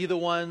will be the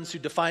ones who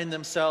define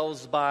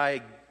themselves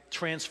by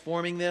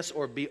transforming this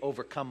or be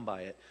overcome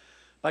by it.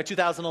 By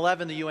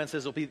 2011, the UN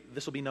says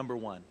this will be number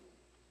one.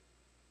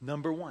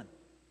 Number one.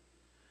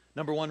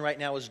 Number one right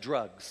now is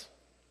drugs.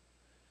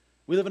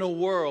 We live in a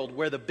world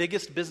where the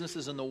biggest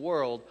businesses in the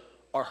world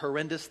are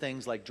horrendous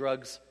things like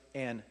drugs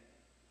and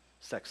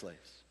sex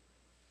slaves.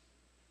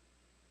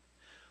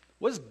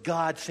 What does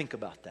God think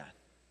about that?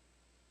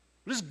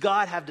 What does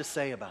God have to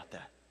say about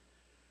that?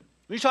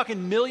 We're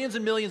talking millions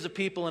and millions of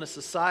people in a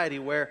society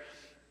where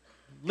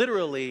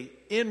literally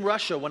in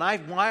Russia, why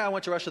I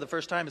went to Russia the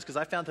first time is because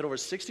I found that over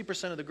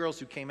 60% of the girls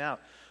who came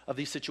out of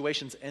these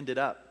situations ended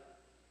up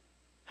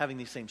having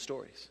these same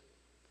stories.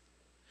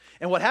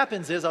 And what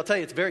happens is, I'll tell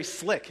you, it's very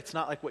slick. It's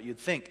not like what you'd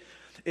think.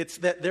 It's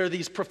that they're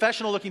these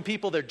professional-looking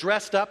people. They're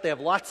dressed up. They have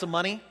lots of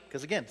money.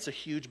 Because, again, it's a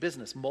huge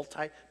business,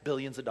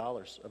 multi-billions of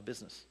dollars of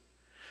business.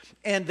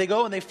 And they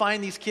go and they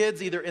find these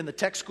kids either in the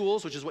tech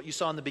schools, which is what you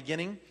saw in the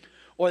beginning,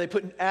 or they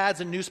put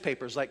ads in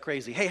newspapers like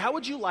crazy. Hey, how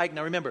would you like,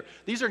 now remember,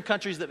 these are in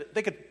countries that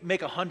they could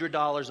make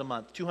 $100 a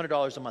month,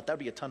 $200 a month. That would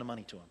be a ton of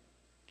money to them.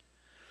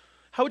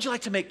 How would you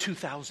like to make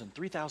 $2,000,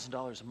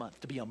 $3,000 a month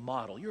to be a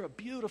model? You're a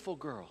beautiful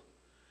girl.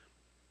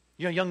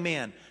 You're a young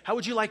man. How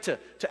would you like to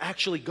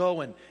actually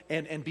go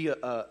and be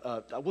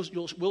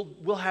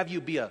we'll have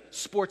you be a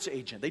sports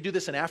agent. They do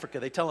this in Africa.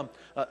 They tell them,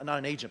 not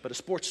an agent, but a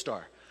sports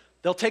star.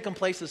 They'll take them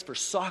places for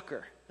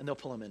soccer, and they'll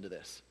pull them into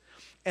this.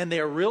 And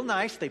they're real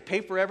nice. They pay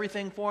for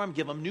everything for them,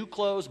 give them new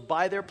clothes,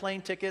 buy their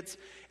plane tickets.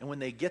 And when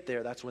they get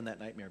there, that's when that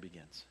nightmare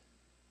begins.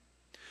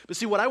 But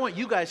see, what I want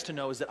you guys to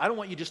know is that I don't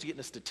want you just to get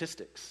into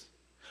statistics.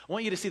 I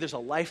want you to see there's a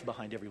life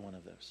behind every one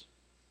of those.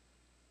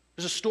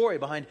 There's a story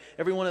behind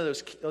every one of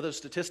those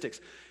statistics.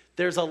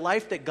 There's a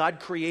life that God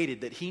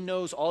created, that He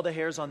knows all the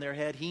hairs on their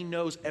head. He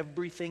knows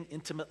everything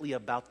intimately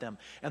about them.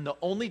 And the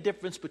only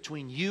difference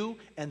between you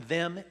and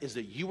them is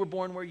that you were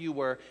born where you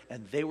were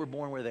and they were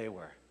born where they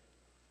were.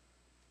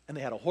 And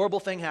they had a horrible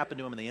thing happen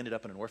to them and they ended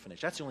up in an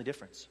orphanage. That's the only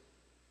difference.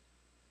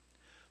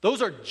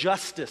 Those are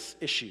justice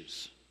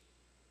issues.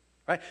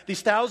 Right?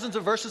 These thousands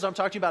of verses I'm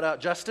talking about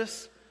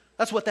justice,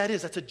 that's what that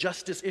is. That's a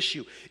justice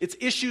issue. It's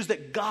issues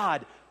that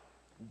God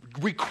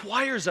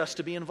requires us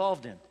to be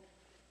involved in.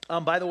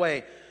 By the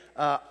way,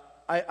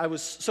 I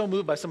was so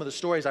moved by some of the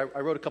stories. I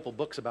wrote a couple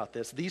books about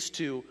this. These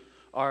two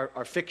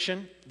are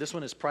fiction. This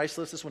one is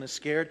Priceless. This one is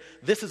Scared.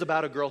 This is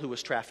about a girl who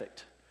was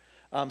trafficked.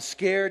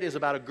 Scared is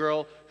about a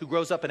girl who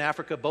grows up in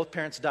Africa. Both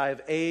parents die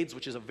of AIDS,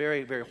 which is a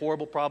very, very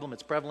horrible problem.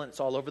 It's prevalent. It's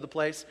all over the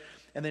place.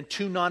 And then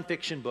two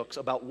nonfiction books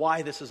about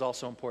why this is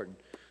also important.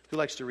 Who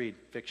likes to read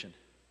fiction?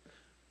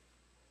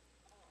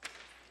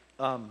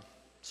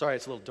 Sorry,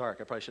 it's a little dark.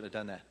 I probably should have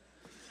done that.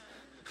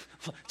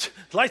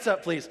 Lights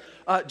up, please.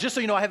 Just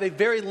so you know, I have a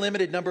very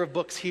limited number of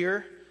books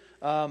here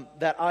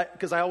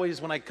because I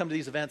always, when I come to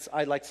these events,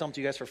 I like to sell them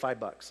to you guys for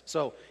 $5.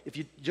 So if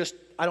you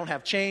I don't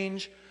have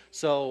change.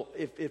 So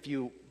if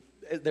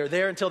they're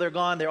there until they're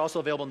gone. They're also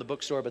available in the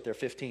bookstore, but they're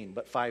 $15,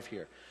 but $5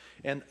 here.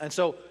 And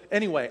so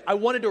anyway, I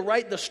wanted to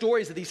write the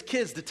stories of these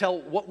kids to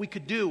tell what we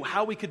could do,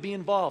 how we could be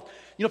involved.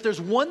 You know, if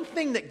there's one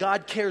thing that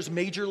God cares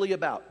majorly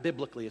about,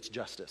 biblically, it's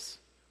justice.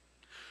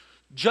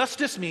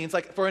 Justice means,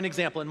 like for an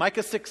example, in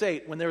Micah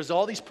 6:8, when there's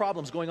all these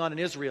problems going on in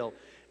Israel,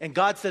 and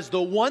God says, the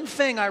one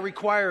thing I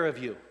require of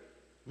you,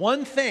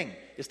 one thing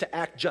is to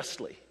act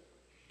justly.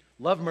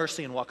 Love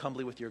mercy and walk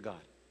humbly with your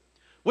God.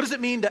 What does it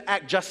mean to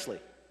act justly?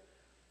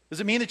 Does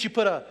it mean that you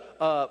put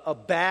a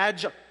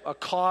badge,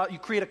 you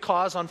create a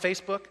cause on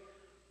Facebook?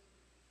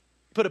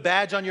 Put a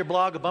badge on your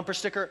blog, a bumper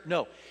sticker?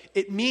 No.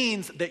 It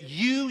means that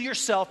you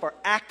yourself are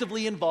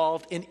actively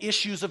involved in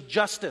issues of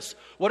justice.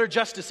 What are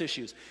justice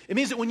issues? It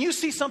means that when you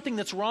see something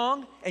that's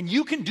wrong and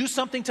you can do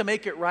something to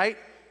make it right,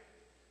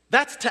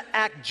 that's to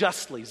act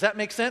justly. Does that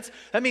make sense?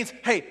 That means,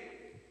 hey,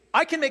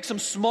 I can make some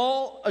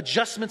small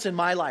adjustments in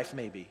my life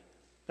maybe.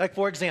 Like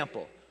for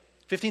example,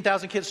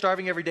 15,000 kids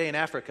starving every day in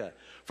Africa.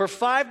 For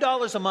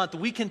 $5 a month,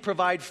 we can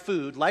provide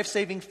food,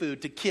 life-saving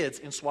food to kids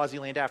in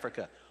Swaziland,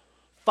 Africa.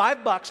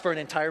 $5 for an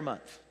entire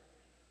month.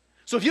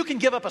 So if you can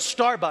give up a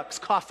Starbucks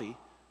coffee,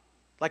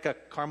 like a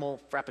caramel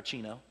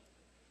frappuccino,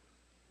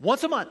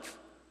 once a month,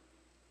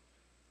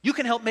 you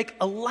can help make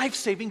a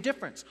life-saving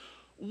difference.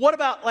 What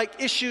about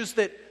like issues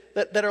that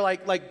are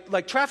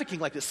like trafficking,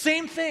 like the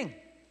same thing?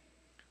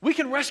 We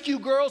can rescue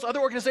girls,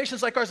 other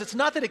organizations like ours. It's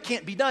not that it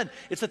can't be done.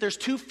 It's that there's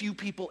too few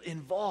people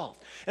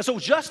involved. And so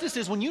justice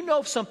is when you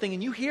know something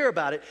and you hear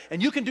about it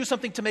and you can do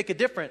something to make a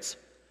difference,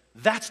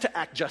 that's to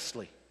act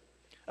justly.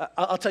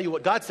 I'll tell you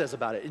what God says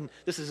about it, and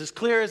this is as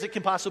clear as it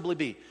can possibly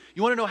be.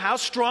 You want to know how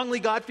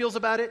strongly God feels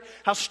about it?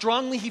 How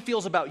strongly He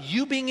feels about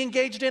you being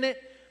engaged in it?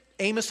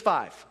 Amos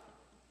 5,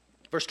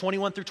 verse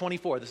 21 through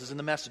 24. This is in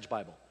the Message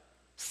Bible.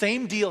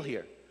 Same deal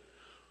here,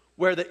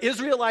 where the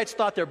Israelites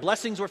thought their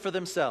blessings were for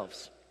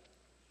themselves.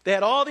 They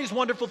had all these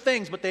wonderful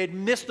things, but they had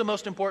missed the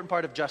most important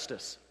part of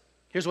justice.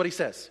 Here's what He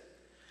says.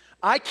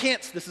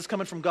 This is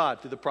coming from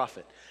God through the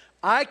prophet.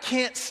 I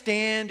can't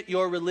stand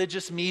your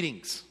religious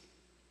meetings.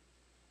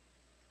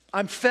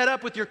 I'm fed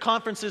up with your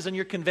conferences and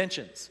your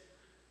conventions.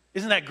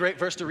 Isn't that a great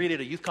verse to read at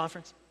a youth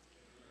conference?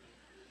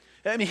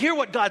 I mean, hear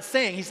what God's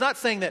saying. He's not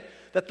saying that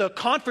the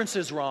conference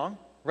is wrong,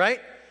 right?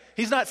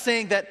 He's not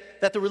saying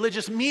that the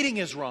religious meeting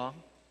is wrong.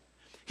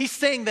 He's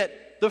saying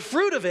that the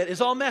fruit of it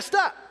is all messed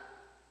up.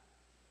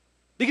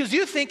 Because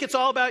you think it's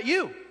all about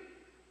you.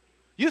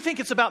 You think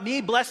it's about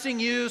me blessing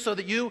you so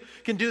that you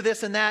can do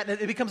this and that. And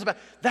it becomes about,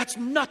 that's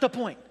not the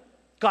point.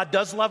 God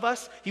does love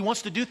us. He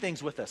wants to do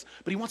things with us.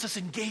 But he wants us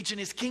engaged in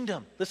his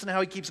kingdom. Listen to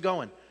how he keeps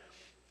going.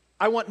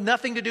 I want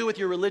nothing to do with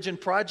your religion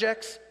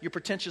projects, your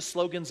pretentious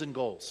slogans and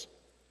goals.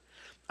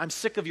 I'm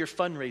sick of your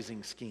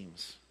fundraising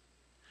schemes,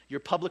 your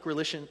public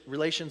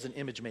relations and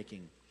image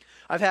making.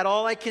 I've had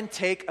all I can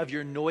take of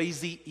your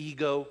noisy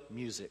ego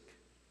music.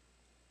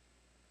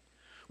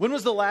 When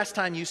was the last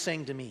time you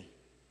sang to me?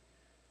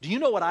 Do you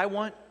know what I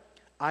want?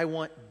 I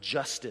want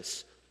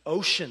justice,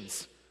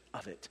 oceans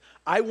of it.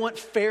 I want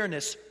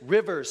fairness,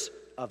 rivers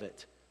of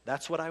it.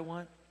 That's what I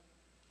want,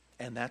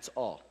 and that's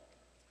all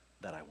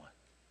that I want.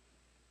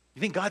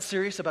 You think God's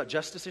serious about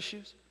justice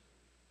issues?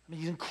 I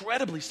mean, he's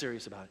incredibly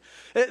serious about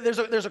it.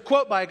 There's a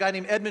quote by a guy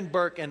named Edmund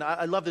Burke, and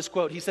I love this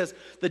quote. He says,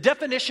 "The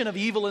definition of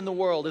evil in the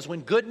world is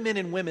when good men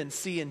and women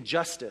see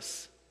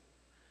injustice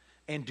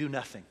and do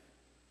nothing."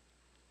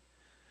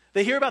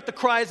 They hear about the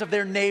cries of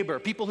their neighbor,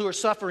 people who are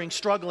suffering,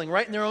 struggling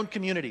right in their own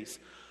communities.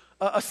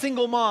 A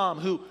single mom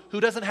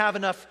who doesn't have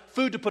enough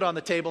food to put on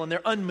the table and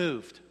they're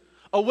unmoved.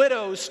 A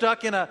widow who's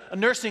stuck in a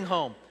nursing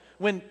home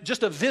when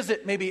just a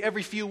visit maybe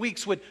every few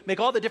weeks would make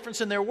all the difference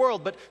in their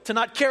world, but to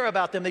not care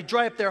about them, they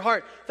dry up their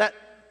heart.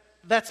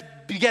 That's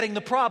begetting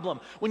the problem.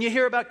 When you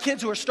hear about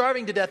kids who are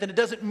starving to death and it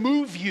doesn't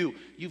move you,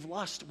 you've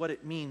lost what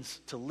it means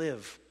to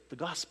live the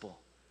gospel.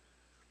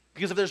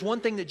 Because if there's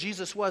one thing that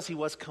Jesus was, he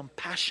was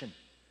compassion.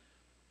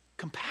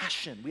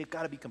 Compassion. We've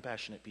got to be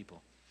compassionate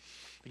people.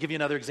 I'll give you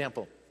another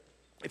example.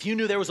 If you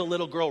knew there was a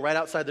little girl right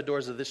outside the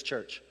doors of this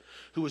church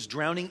who was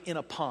drowning in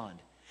a pond,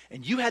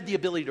 and you had the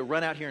ability to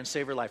run out here and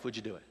save her life, would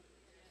you do it?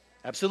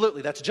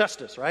 Absolutely. That's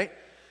justice, right?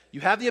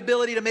 You have the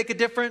ability to make a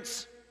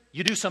difference,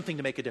 you do something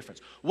to make a difference.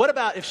 What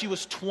about if she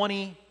was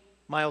 20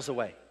 miles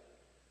away?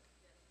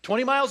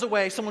 20 miles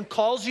away, someone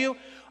calls you,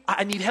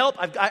 I need help,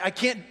 I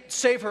can't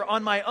save her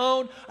on my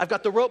own, I've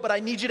got the rope, but I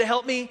need you to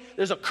help me,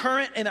 there's a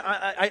current, and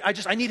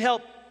I need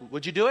help.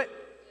 Would you do it?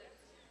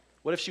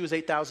 What if she was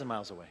 8,000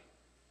 miles away?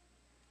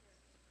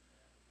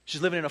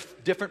 She's living in a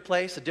different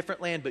place, a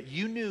different land, but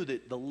you knew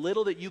that the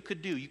little that you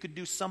could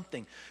do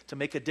something to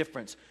make a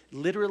difference.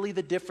 Literally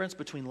the difference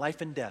between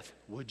life and death.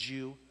 Would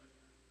you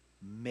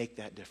make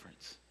that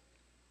difference?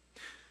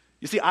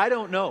 You see, I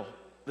don't know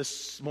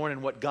this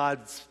morning what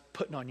God's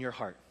putting on your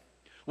heart.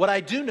 What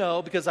I do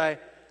know, because I've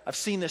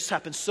seen this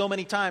happen so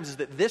many times, is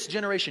that this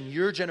generation,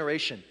 your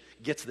generation,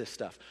 gets this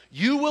stuff.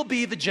 You will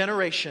be the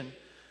generation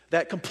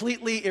that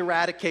completely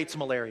eradicates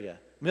malaria.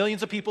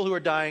 Millions of people who are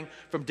dying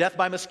from death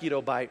by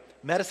mosquito bite,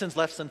 medicine's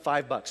less than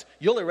 $5.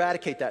 You'll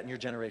eradicate that in your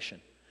generation.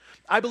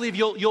 I believe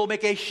you'll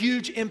make a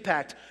huge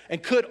impact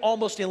and could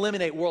almost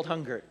eliminate world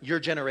hunger, your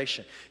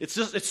generation.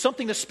 It's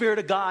something the Spirit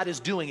of God is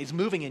doing. He's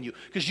moving in you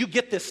because you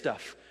get this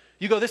stuff.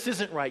 You go, this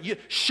isn't right. You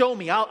show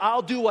me.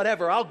 I'll do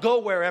whatever. I'll go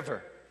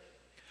wherever.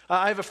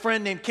 I have a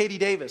friend named Katie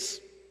Davis,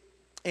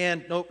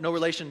 and no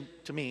relation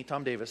to me,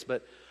 Tom Davis,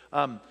 but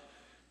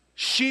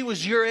she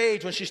was your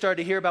age when she started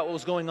to hear about what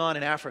was going on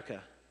in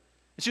Africa.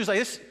 And she was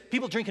like,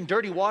 people drinking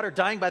dirty water,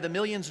 dying by the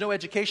millions, no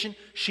education.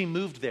 She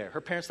moved there.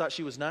 Her parents thought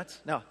she was nuts.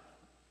 Now,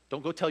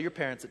 don't go tell your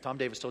parents that Tom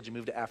Davis told you to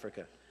move to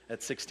Africa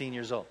at 16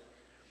 years old.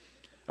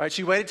 All right,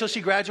 she waited till she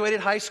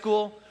graduated high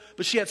school,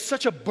 but she had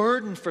such a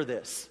burden for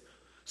this,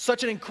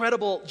 such an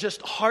incredible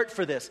just heart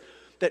for this,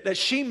 that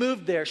she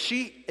moved there.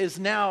 She is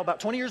now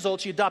about 20 years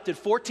old. She adopted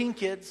 14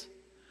 kids.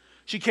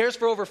 She cares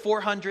for over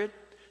 400.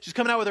 She's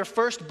coming out with her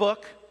first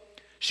book.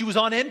 She was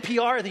on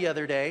NPR the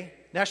other day,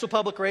 National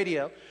Public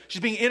Radio.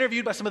 She's being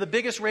interviewed by some of the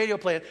biggest radio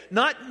players.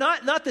 Not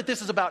that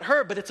this is about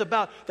her, but it's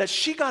about that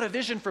she got a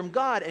vision from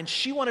God and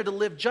she wanted to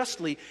live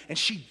justly and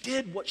she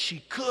did what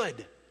she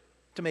could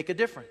to make a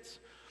difference.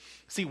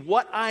 See,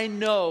 what I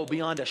know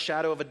beyond a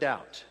shadow of a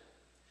doubt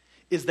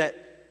is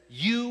that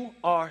you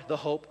are the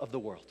hope of the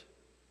world.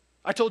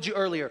 I told you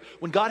earlier,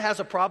 when God has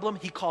a problem,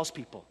 he calls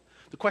people.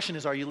 The question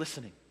is, are you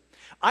listening?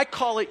 I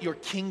call it your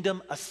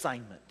kingdom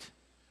assignment.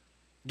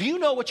 Do you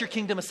know what your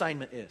kingdom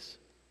assignment is?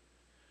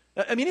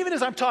 I mean, even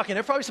as I'm talking,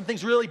 there are probably some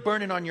things really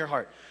burning on your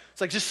heart.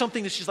 It's like just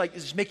something that's just like,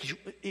 just making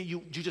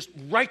you just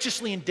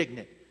righteously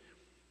indignant.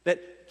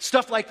 That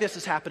stuff like this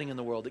is happening in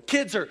the world. That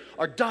kids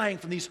are dying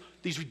from these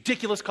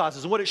ridiculous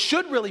causes. And what it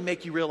should really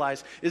make you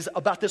realize is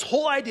about this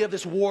whole idea of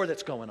this war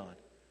that's going on.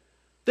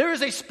 There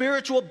is a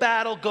spiritual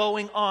battle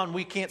going on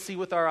we can't see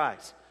with our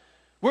eyes.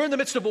 We're in the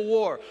midst of a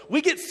war.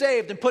 We get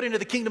saved and put into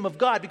the kingdom of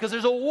God because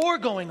there's a war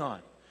going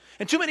on.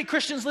 And too many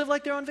Christians live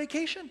like they're on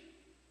vacation.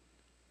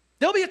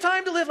 There'll be a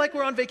time to live like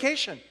we're on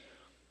vacation.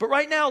 But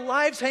right now,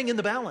 lives hang in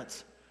the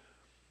balance.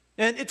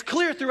 And it's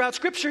clear throughout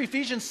Scripture,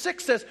 Ephesians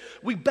 6 says,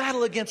 we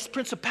battle against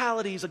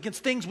principalities,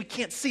 against things we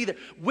can't see, the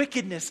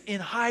wickedness in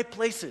high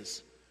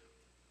places.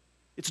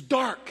 It's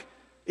dark.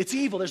 It's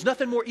evil. There's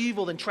nothing more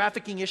evil than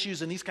trafficking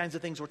issues and these kinds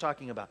of things we're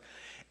talking about.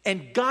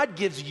 And God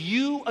gives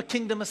you a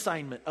kingdom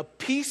assignment, a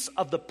piece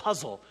of the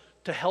puzzle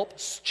to help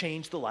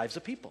change the lives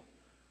of people.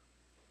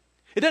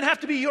 It doesn't have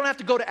to be, you don't have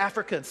to go to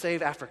Africa and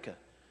save Africa.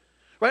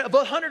 Right? Of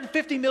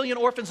 150 million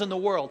orphans in the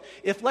world,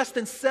 if less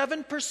than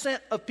 7%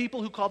 of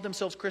people who called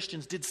themselves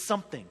Christians did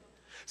something,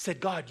 said,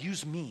 God,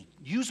 use me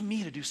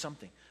to do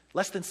something,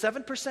 less than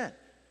 7%,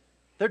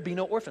 there'd be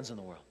no orphans in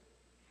the world.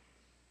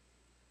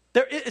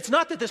 It's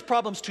not that this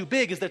problem's too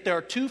big, it's that there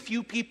are too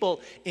few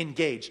people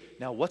engaged.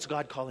 Now, what's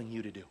God calling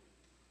you to do?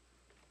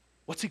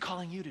 What's he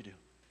calling you to do?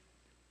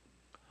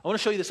 I want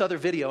to show you this other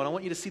video, and I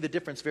want you to see the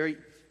difference very,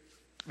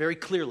 very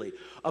clearly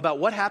about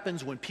what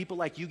happens when people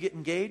like you get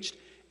engaged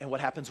and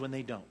what happens when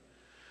they don't.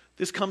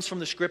 This comes from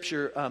the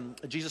scripture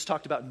Jesus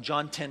talked about in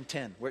John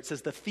 10:10, where it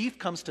says, the thief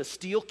comes to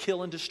steal,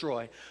 kill, and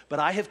destroy, but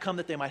I have come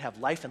that they might have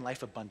life and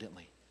life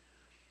abundantly.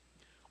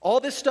 All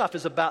this stuff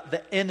is about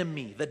the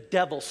enemy, the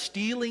devil,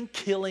 stealing,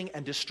 killing,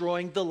 and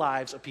destroying the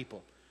lives of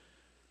people.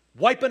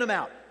 Wiping them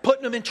out,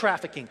 putting them in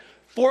trafficking,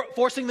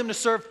 forcing them to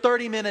serve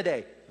 30 men a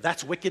day.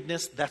 That's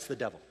wickedness, that's the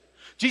devil.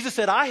 Jesus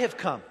said, I have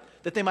come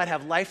that they might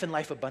have life and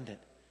life abundant.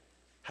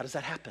 How does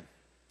that happen?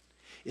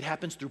 It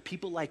happens through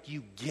people like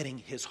you getting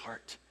his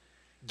heart.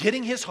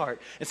 Getting his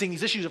heart and seeing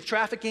these issues of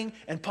trafficking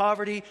and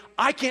poverty.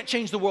 I can't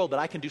change the world, but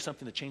I can do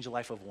something to change the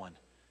life of one.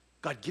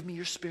 God, give me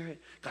your spirit.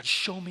 God,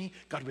 show me.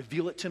 God,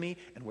 reveal it to me.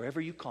 And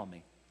wherever you call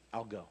me,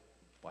 I'll go.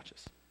 Watch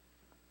this.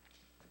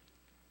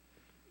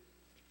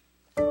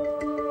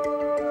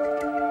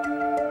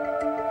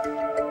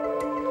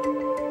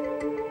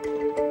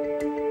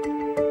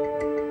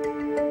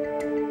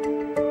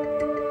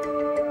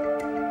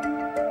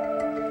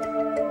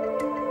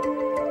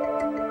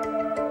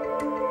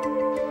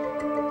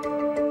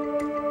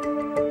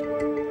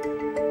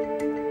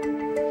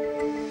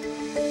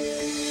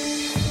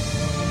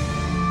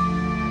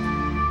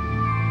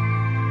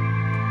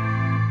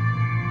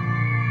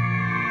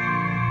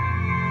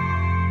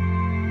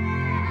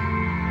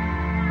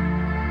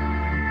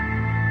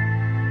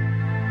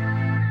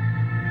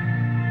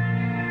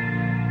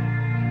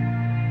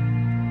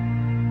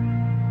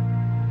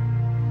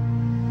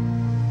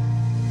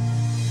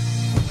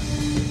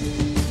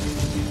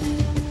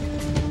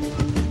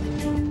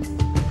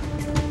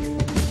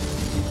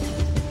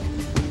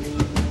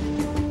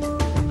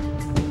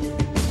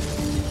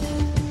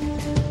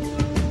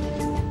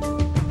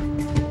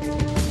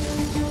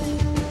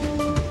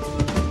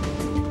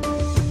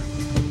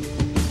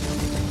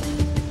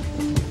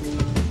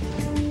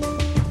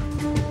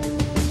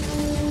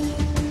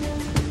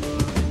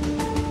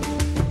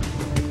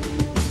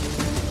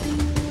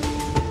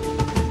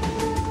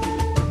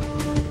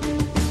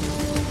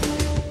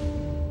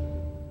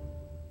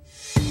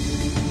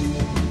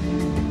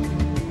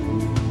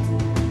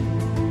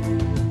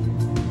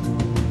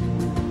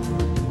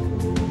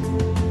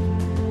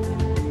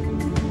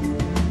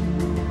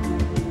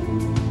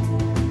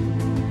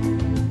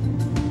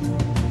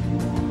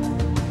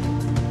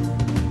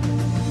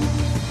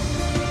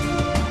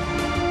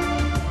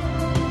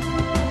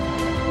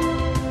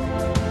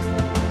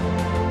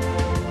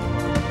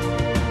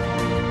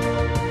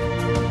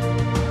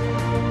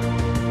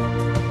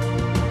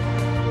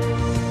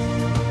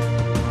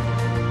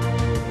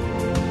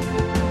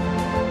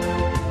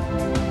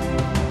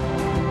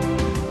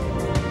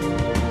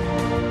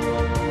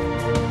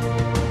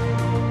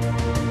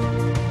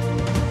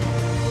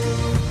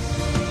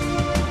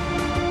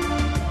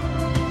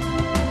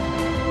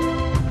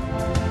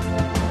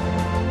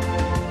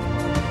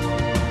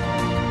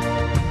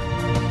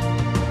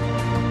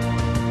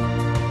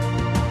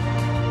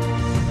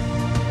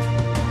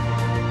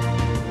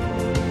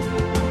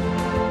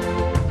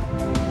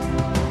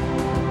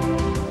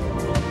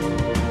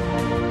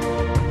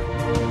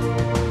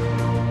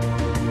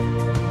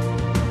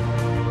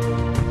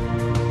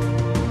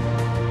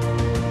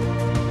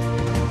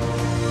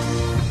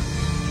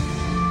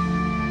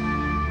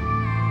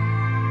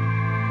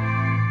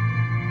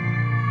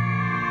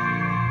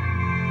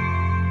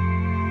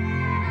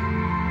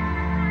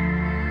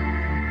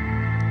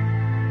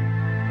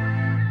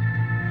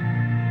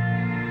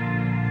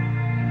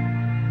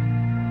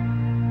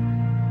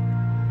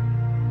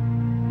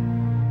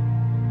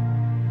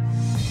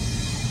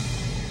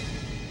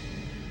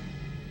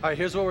 All right,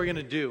 here's what we're going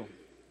to do.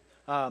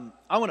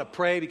 I want to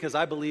pray because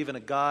I believe in a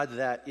God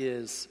that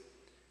is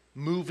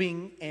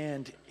moving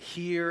and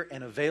here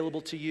and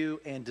available to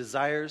you and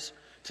desires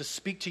to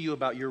speak to you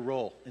about your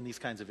role in these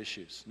kinds of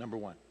issues, number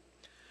one.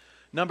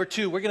 Number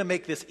two, we're going to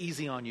make this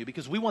easy on you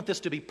because we want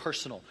this to be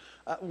personal.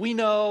 We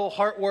know,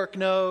 Heart Work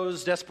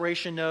knows,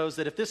 Desperation knows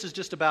that if this is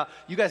just about,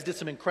 you guys did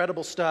some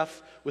incredible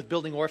stuff with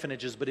building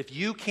orphanages, but if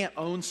you can't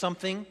own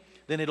something,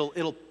 then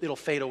it'll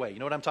fade away. You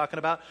know what I'm talking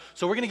about?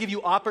 So we're going to give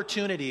you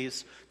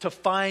opportunities to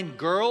find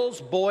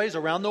girls, boys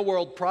around the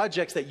world,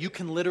 projects that you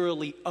can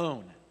literally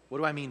own. What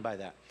do I mean by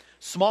that?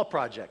 Small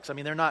projects. I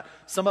mean, they're not,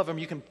 some of them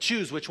you can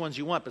choose which ones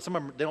you want, but some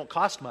of them, they don't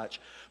cost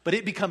much. But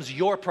it becomes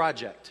your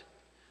project.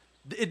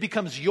 It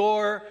becomes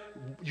your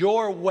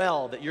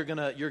well that you're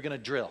gonna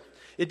drill.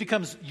 It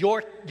becomes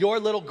your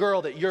little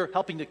girl that you're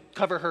helping to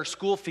cover her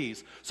school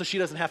fees so she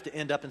doesn't have to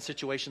end up in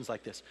situations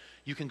like this.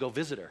 You can go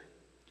visit her.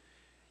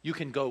 You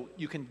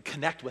can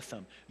connect with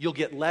them. You'll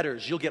get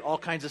letters. You'll get all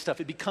kinds of stuff.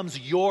 It becomes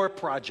your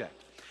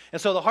project.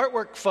 And so the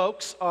Heartwork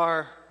folks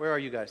are, where are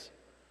you guys?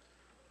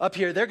 Up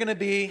here. They're going to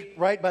be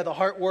right by the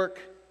Heartwork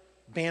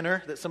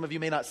banner that some of you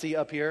may not see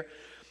up here.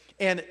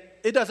 And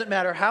it doesn't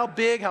matter how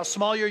big, how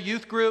small your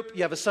youth group,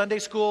 you have a Sunday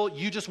school,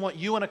 you just want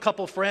you and a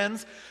couple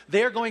friends,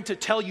 they're going to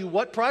tell you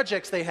what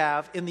projects they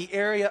have in the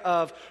area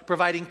of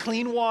providing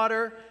clean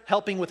water,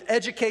 helping with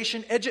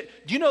education. Do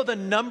you know the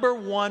number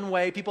one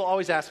way? People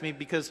always ask me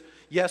because,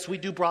 yes, we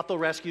do brothel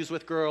rescues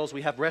with girls.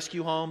 We have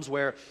rescue homes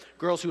where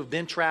girls who have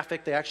been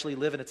trafficked, they actually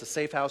live and it's a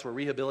safe house. We're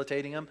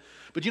rehabilitating them.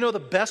 But you know the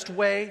best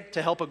way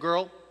to help a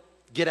girl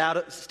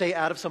stay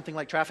out of something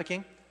like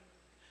trafficking?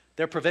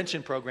 They're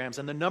prevention programs,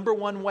 and the number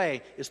one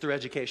way is through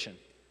education.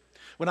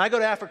 When I go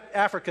to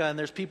Africa and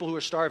there's people who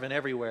are starving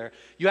everywhere,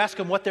 you ask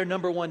them what their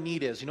number one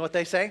need is. You know what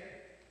they say?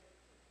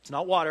 It's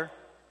not water.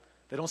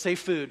 They don't say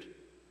food.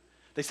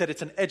 They said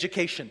it's an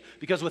education,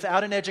 because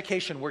without an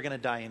education, we're going to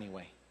die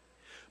anyway.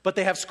 But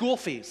they have school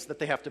fees that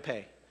they have to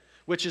pay,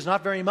 which is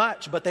not very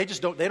much, but they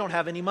don't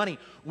have any money.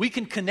 We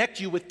can connect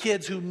you with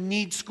kids who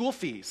need school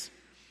fees.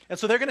 And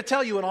so they're going to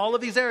tell you in all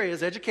of these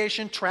areas,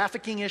 education,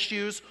 trafficking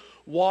issues,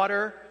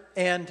 water,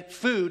 and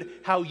food,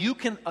 how you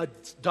can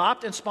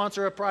adopt and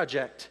sponsor a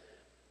project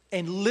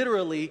and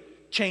literally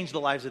change the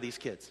lives of these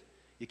kids.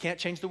 You can't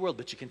change the world,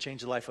 but you can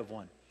change the life of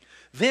one.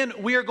 Then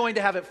we are going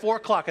to have at 4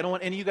 o'clock, I don't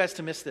want any of you guys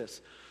to miss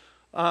this.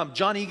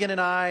 John Egan and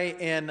I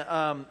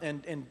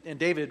and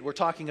David were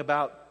talking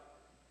about,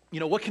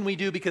 what can we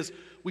do? Because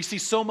we see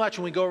so much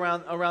when we go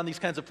around these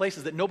kinds of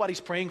places that nobody's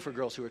praying for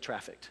girls who are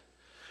trafficked.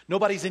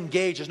 Nobody's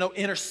engaged. There's no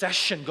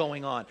intercession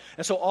going on.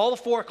 And so all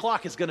of 4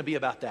 o'clock is going to be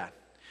about that.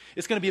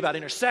 It's going to be about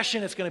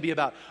intercession. It's going to be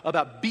about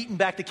beating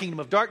back the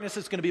kingdom of darkness.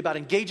 It's going to be about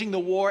engaging the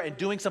war and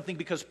doing something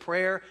because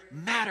prayer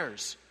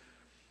matters.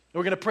 And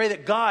we're going to pray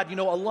that God,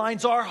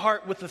 aligns our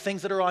heart with the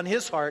things that are on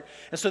His heart,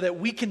 and so that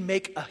we can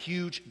make a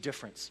huge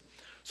difference.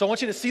 So I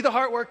want you to see the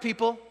Heartwork,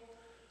 people.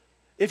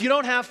 If you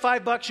don't have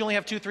 $5, you only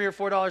have $2, $3,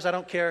 or $4, I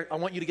don't care. I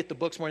want you to get the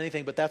books more than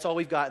anything, but that's all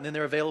we've got, and then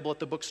they're available at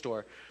the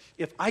bookstore.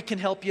 If I can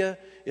help you,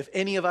 if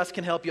any of us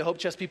can help you, Hope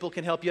Chest people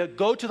can help you,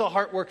 go to the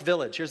Heartwork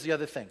Village. Here's the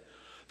other thing.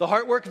 The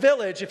Heartwork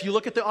Village, if you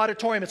look at the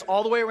auditorium, it's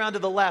all the way around to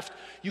the left.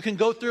 You can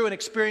go through and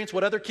experience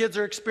what other kids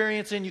are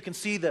experiencing. You can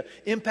see the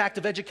impact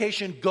of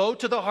education. Go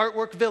to the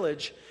Heartwork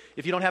Village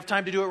if you don't have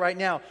time to do it right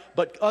now.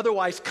 But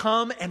otherwise,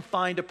 come and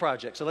find a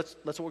project. So that's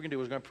what we're going to do.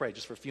 We're going to pray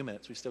just for a few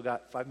minutes. We've still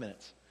got 5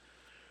 minutes.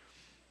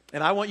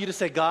 And I want you to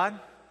say, God,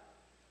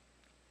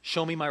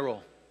 show me my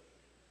role.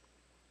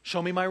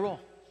 Show me my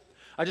role.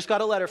 I just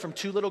got a letter from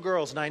 2 little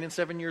girls, 9 and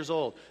 7 years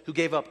old, who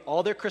gave up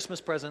all their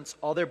Christmas presents,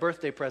 all their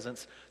birthday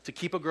presents to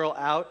keep a girl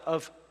out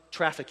of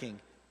trafficking.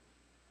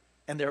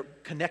 And they're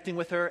connecting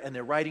with her, and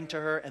they're writing to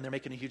her, and they're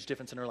making a huge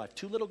difference in her life.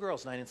 2 little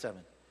girls, 9 and 7.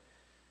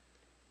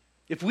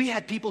 If we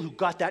had people who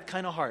got that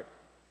kind of heart,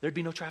 there'd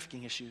be no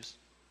trafficking issues.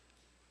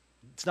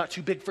 It's not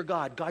too big for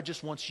God. God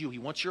just wants you. He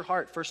wants your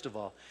heart, first of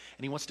all,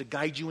 and He wants to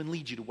guide you and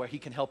lead you to where He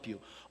can help you.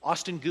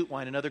 Austin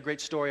Gutwein, another great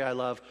story I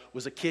love,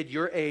 was a kid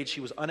your age. He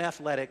was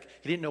unathletic.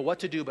 He didn't know what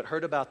to do, but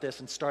heard about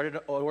this and started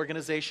an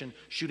organization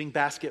shooting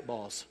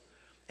basketballs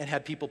and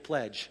had people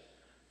pledge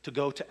to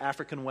go to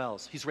African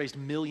wells. He's raised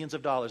millions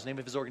of dollars. The name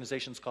of his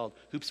organization is called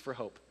Hoops for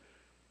Hope.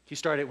 He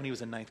started it when he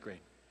was in 9th grade.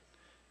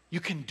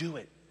 You can do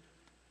it.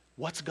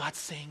 What's God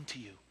saying to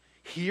you?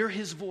 Hear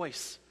His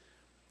voice.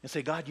 And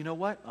say, God, you know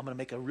what? I'm going to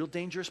make a real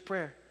dangerous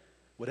prayer.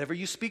 Whatever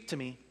you speak to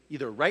me,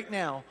 either right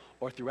now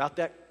or throughout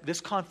this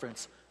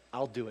conference,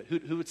 I'll do it.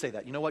 Who would say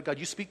that? You know what, God,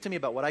 you speak to me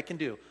about what I can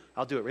do.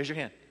 I'll do it. Raise your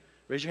hand.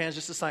 Raise your hand as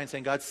just a sign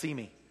saying, God, see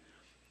me.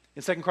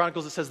 In 2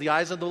 Chronicles, it says, the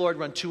eyes of the Lord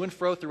run to and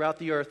fro throughout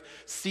the earth,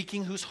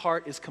 seeking whose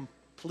heart is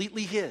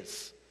completely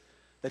His,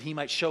 that He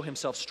might show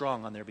Himself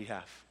strong on their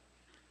behalf.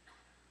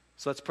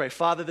 So let's pray.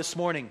 Father, this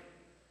morning,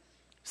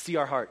 see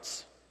our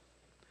hearts.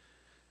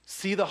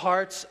 See the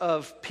hearts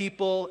of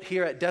people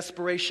here at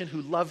Desperation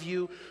who love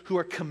You, who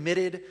are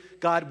committed.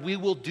 God, we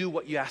will do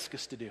what You ask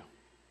us to do.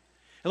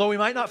 And Lord, we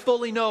might not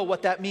fully know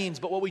what that means,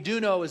 but what we do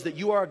know is that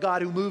You are a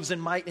God who moves in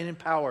might and in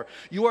power.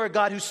 You are a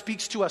God who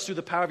speaks to us through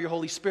the power of Your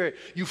Holy Spirit.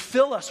 You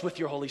fill us with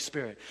Your Holy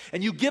Spirit.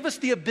 And You give us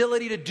the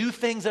ability to do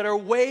things that are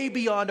way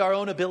beyond our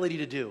own ability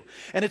to do.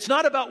 And it's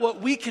not about what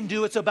we can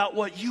do, it's about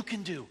what You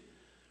can do.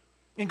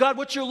 And God,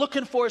 what You're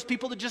looking for is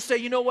people to just say,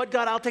 you know what,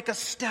 God, I'll take a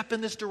step in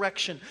this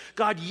direction.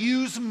 God,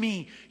 use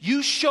me.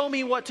 You show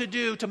me what to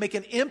do to make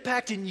an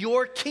impact in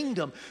Your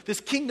kingdom, this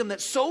kingdom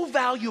that's so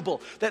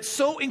valuable, that's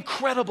so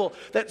incredible,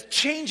 that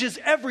changes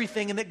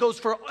everything and that goes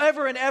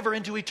forever and ever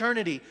into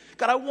eternity.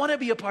 God, I want to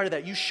be a part of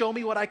that. You show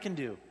me what I can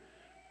do,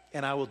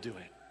 and I will do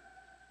it.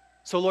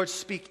 So, Lord,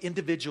 speak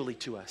individually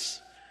to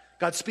us.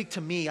 God, speak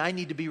to me. I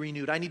need to be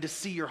renewed. I need to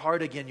see Your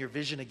heart again, Your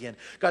vision again.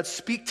 God,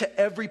 speak to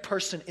every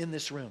person in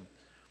this room.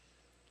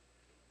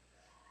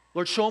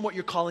 Lord, show them what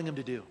You're calling them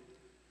to do.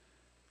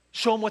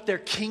 Show them what their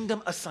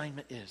kingdom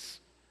assignment is.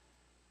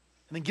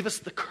 And then give us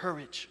the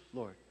courage,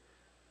 Lord,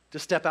 to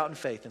step out in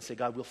faith and say,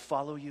 God, we'll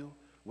follow you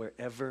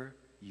wherever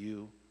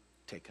you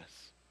take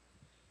us.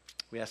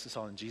 We ask this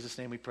all in Jesus'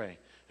 name we pray.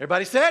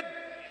 Everybody said?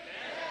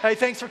 Hey,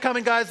 thanks for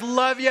coming, guys.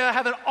 Love you.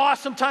 Have an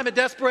awesome time at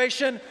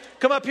Desperation.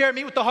 Come up here and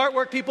meet with the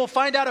Heartwork people.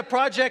 Find out a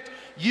project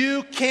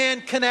you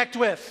can connect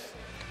with.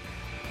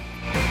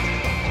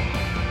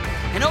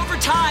 And over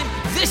time,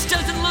 this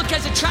doesn't look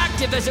as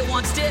attractive as it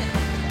once did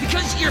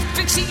because you're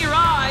fixing your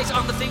eyes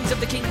on the things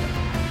of the kingdom.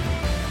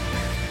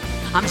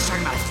 I'm just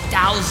talking about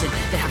 1,000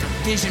 that have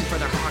a vision for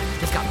their heart.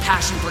 They've got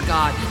passion for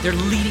God. They're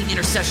leading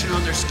intercession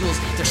on their schools.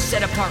 They're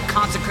set apart,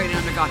 consecrated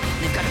under God.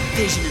 And they've got a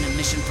vision and a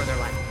mission for their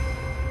life.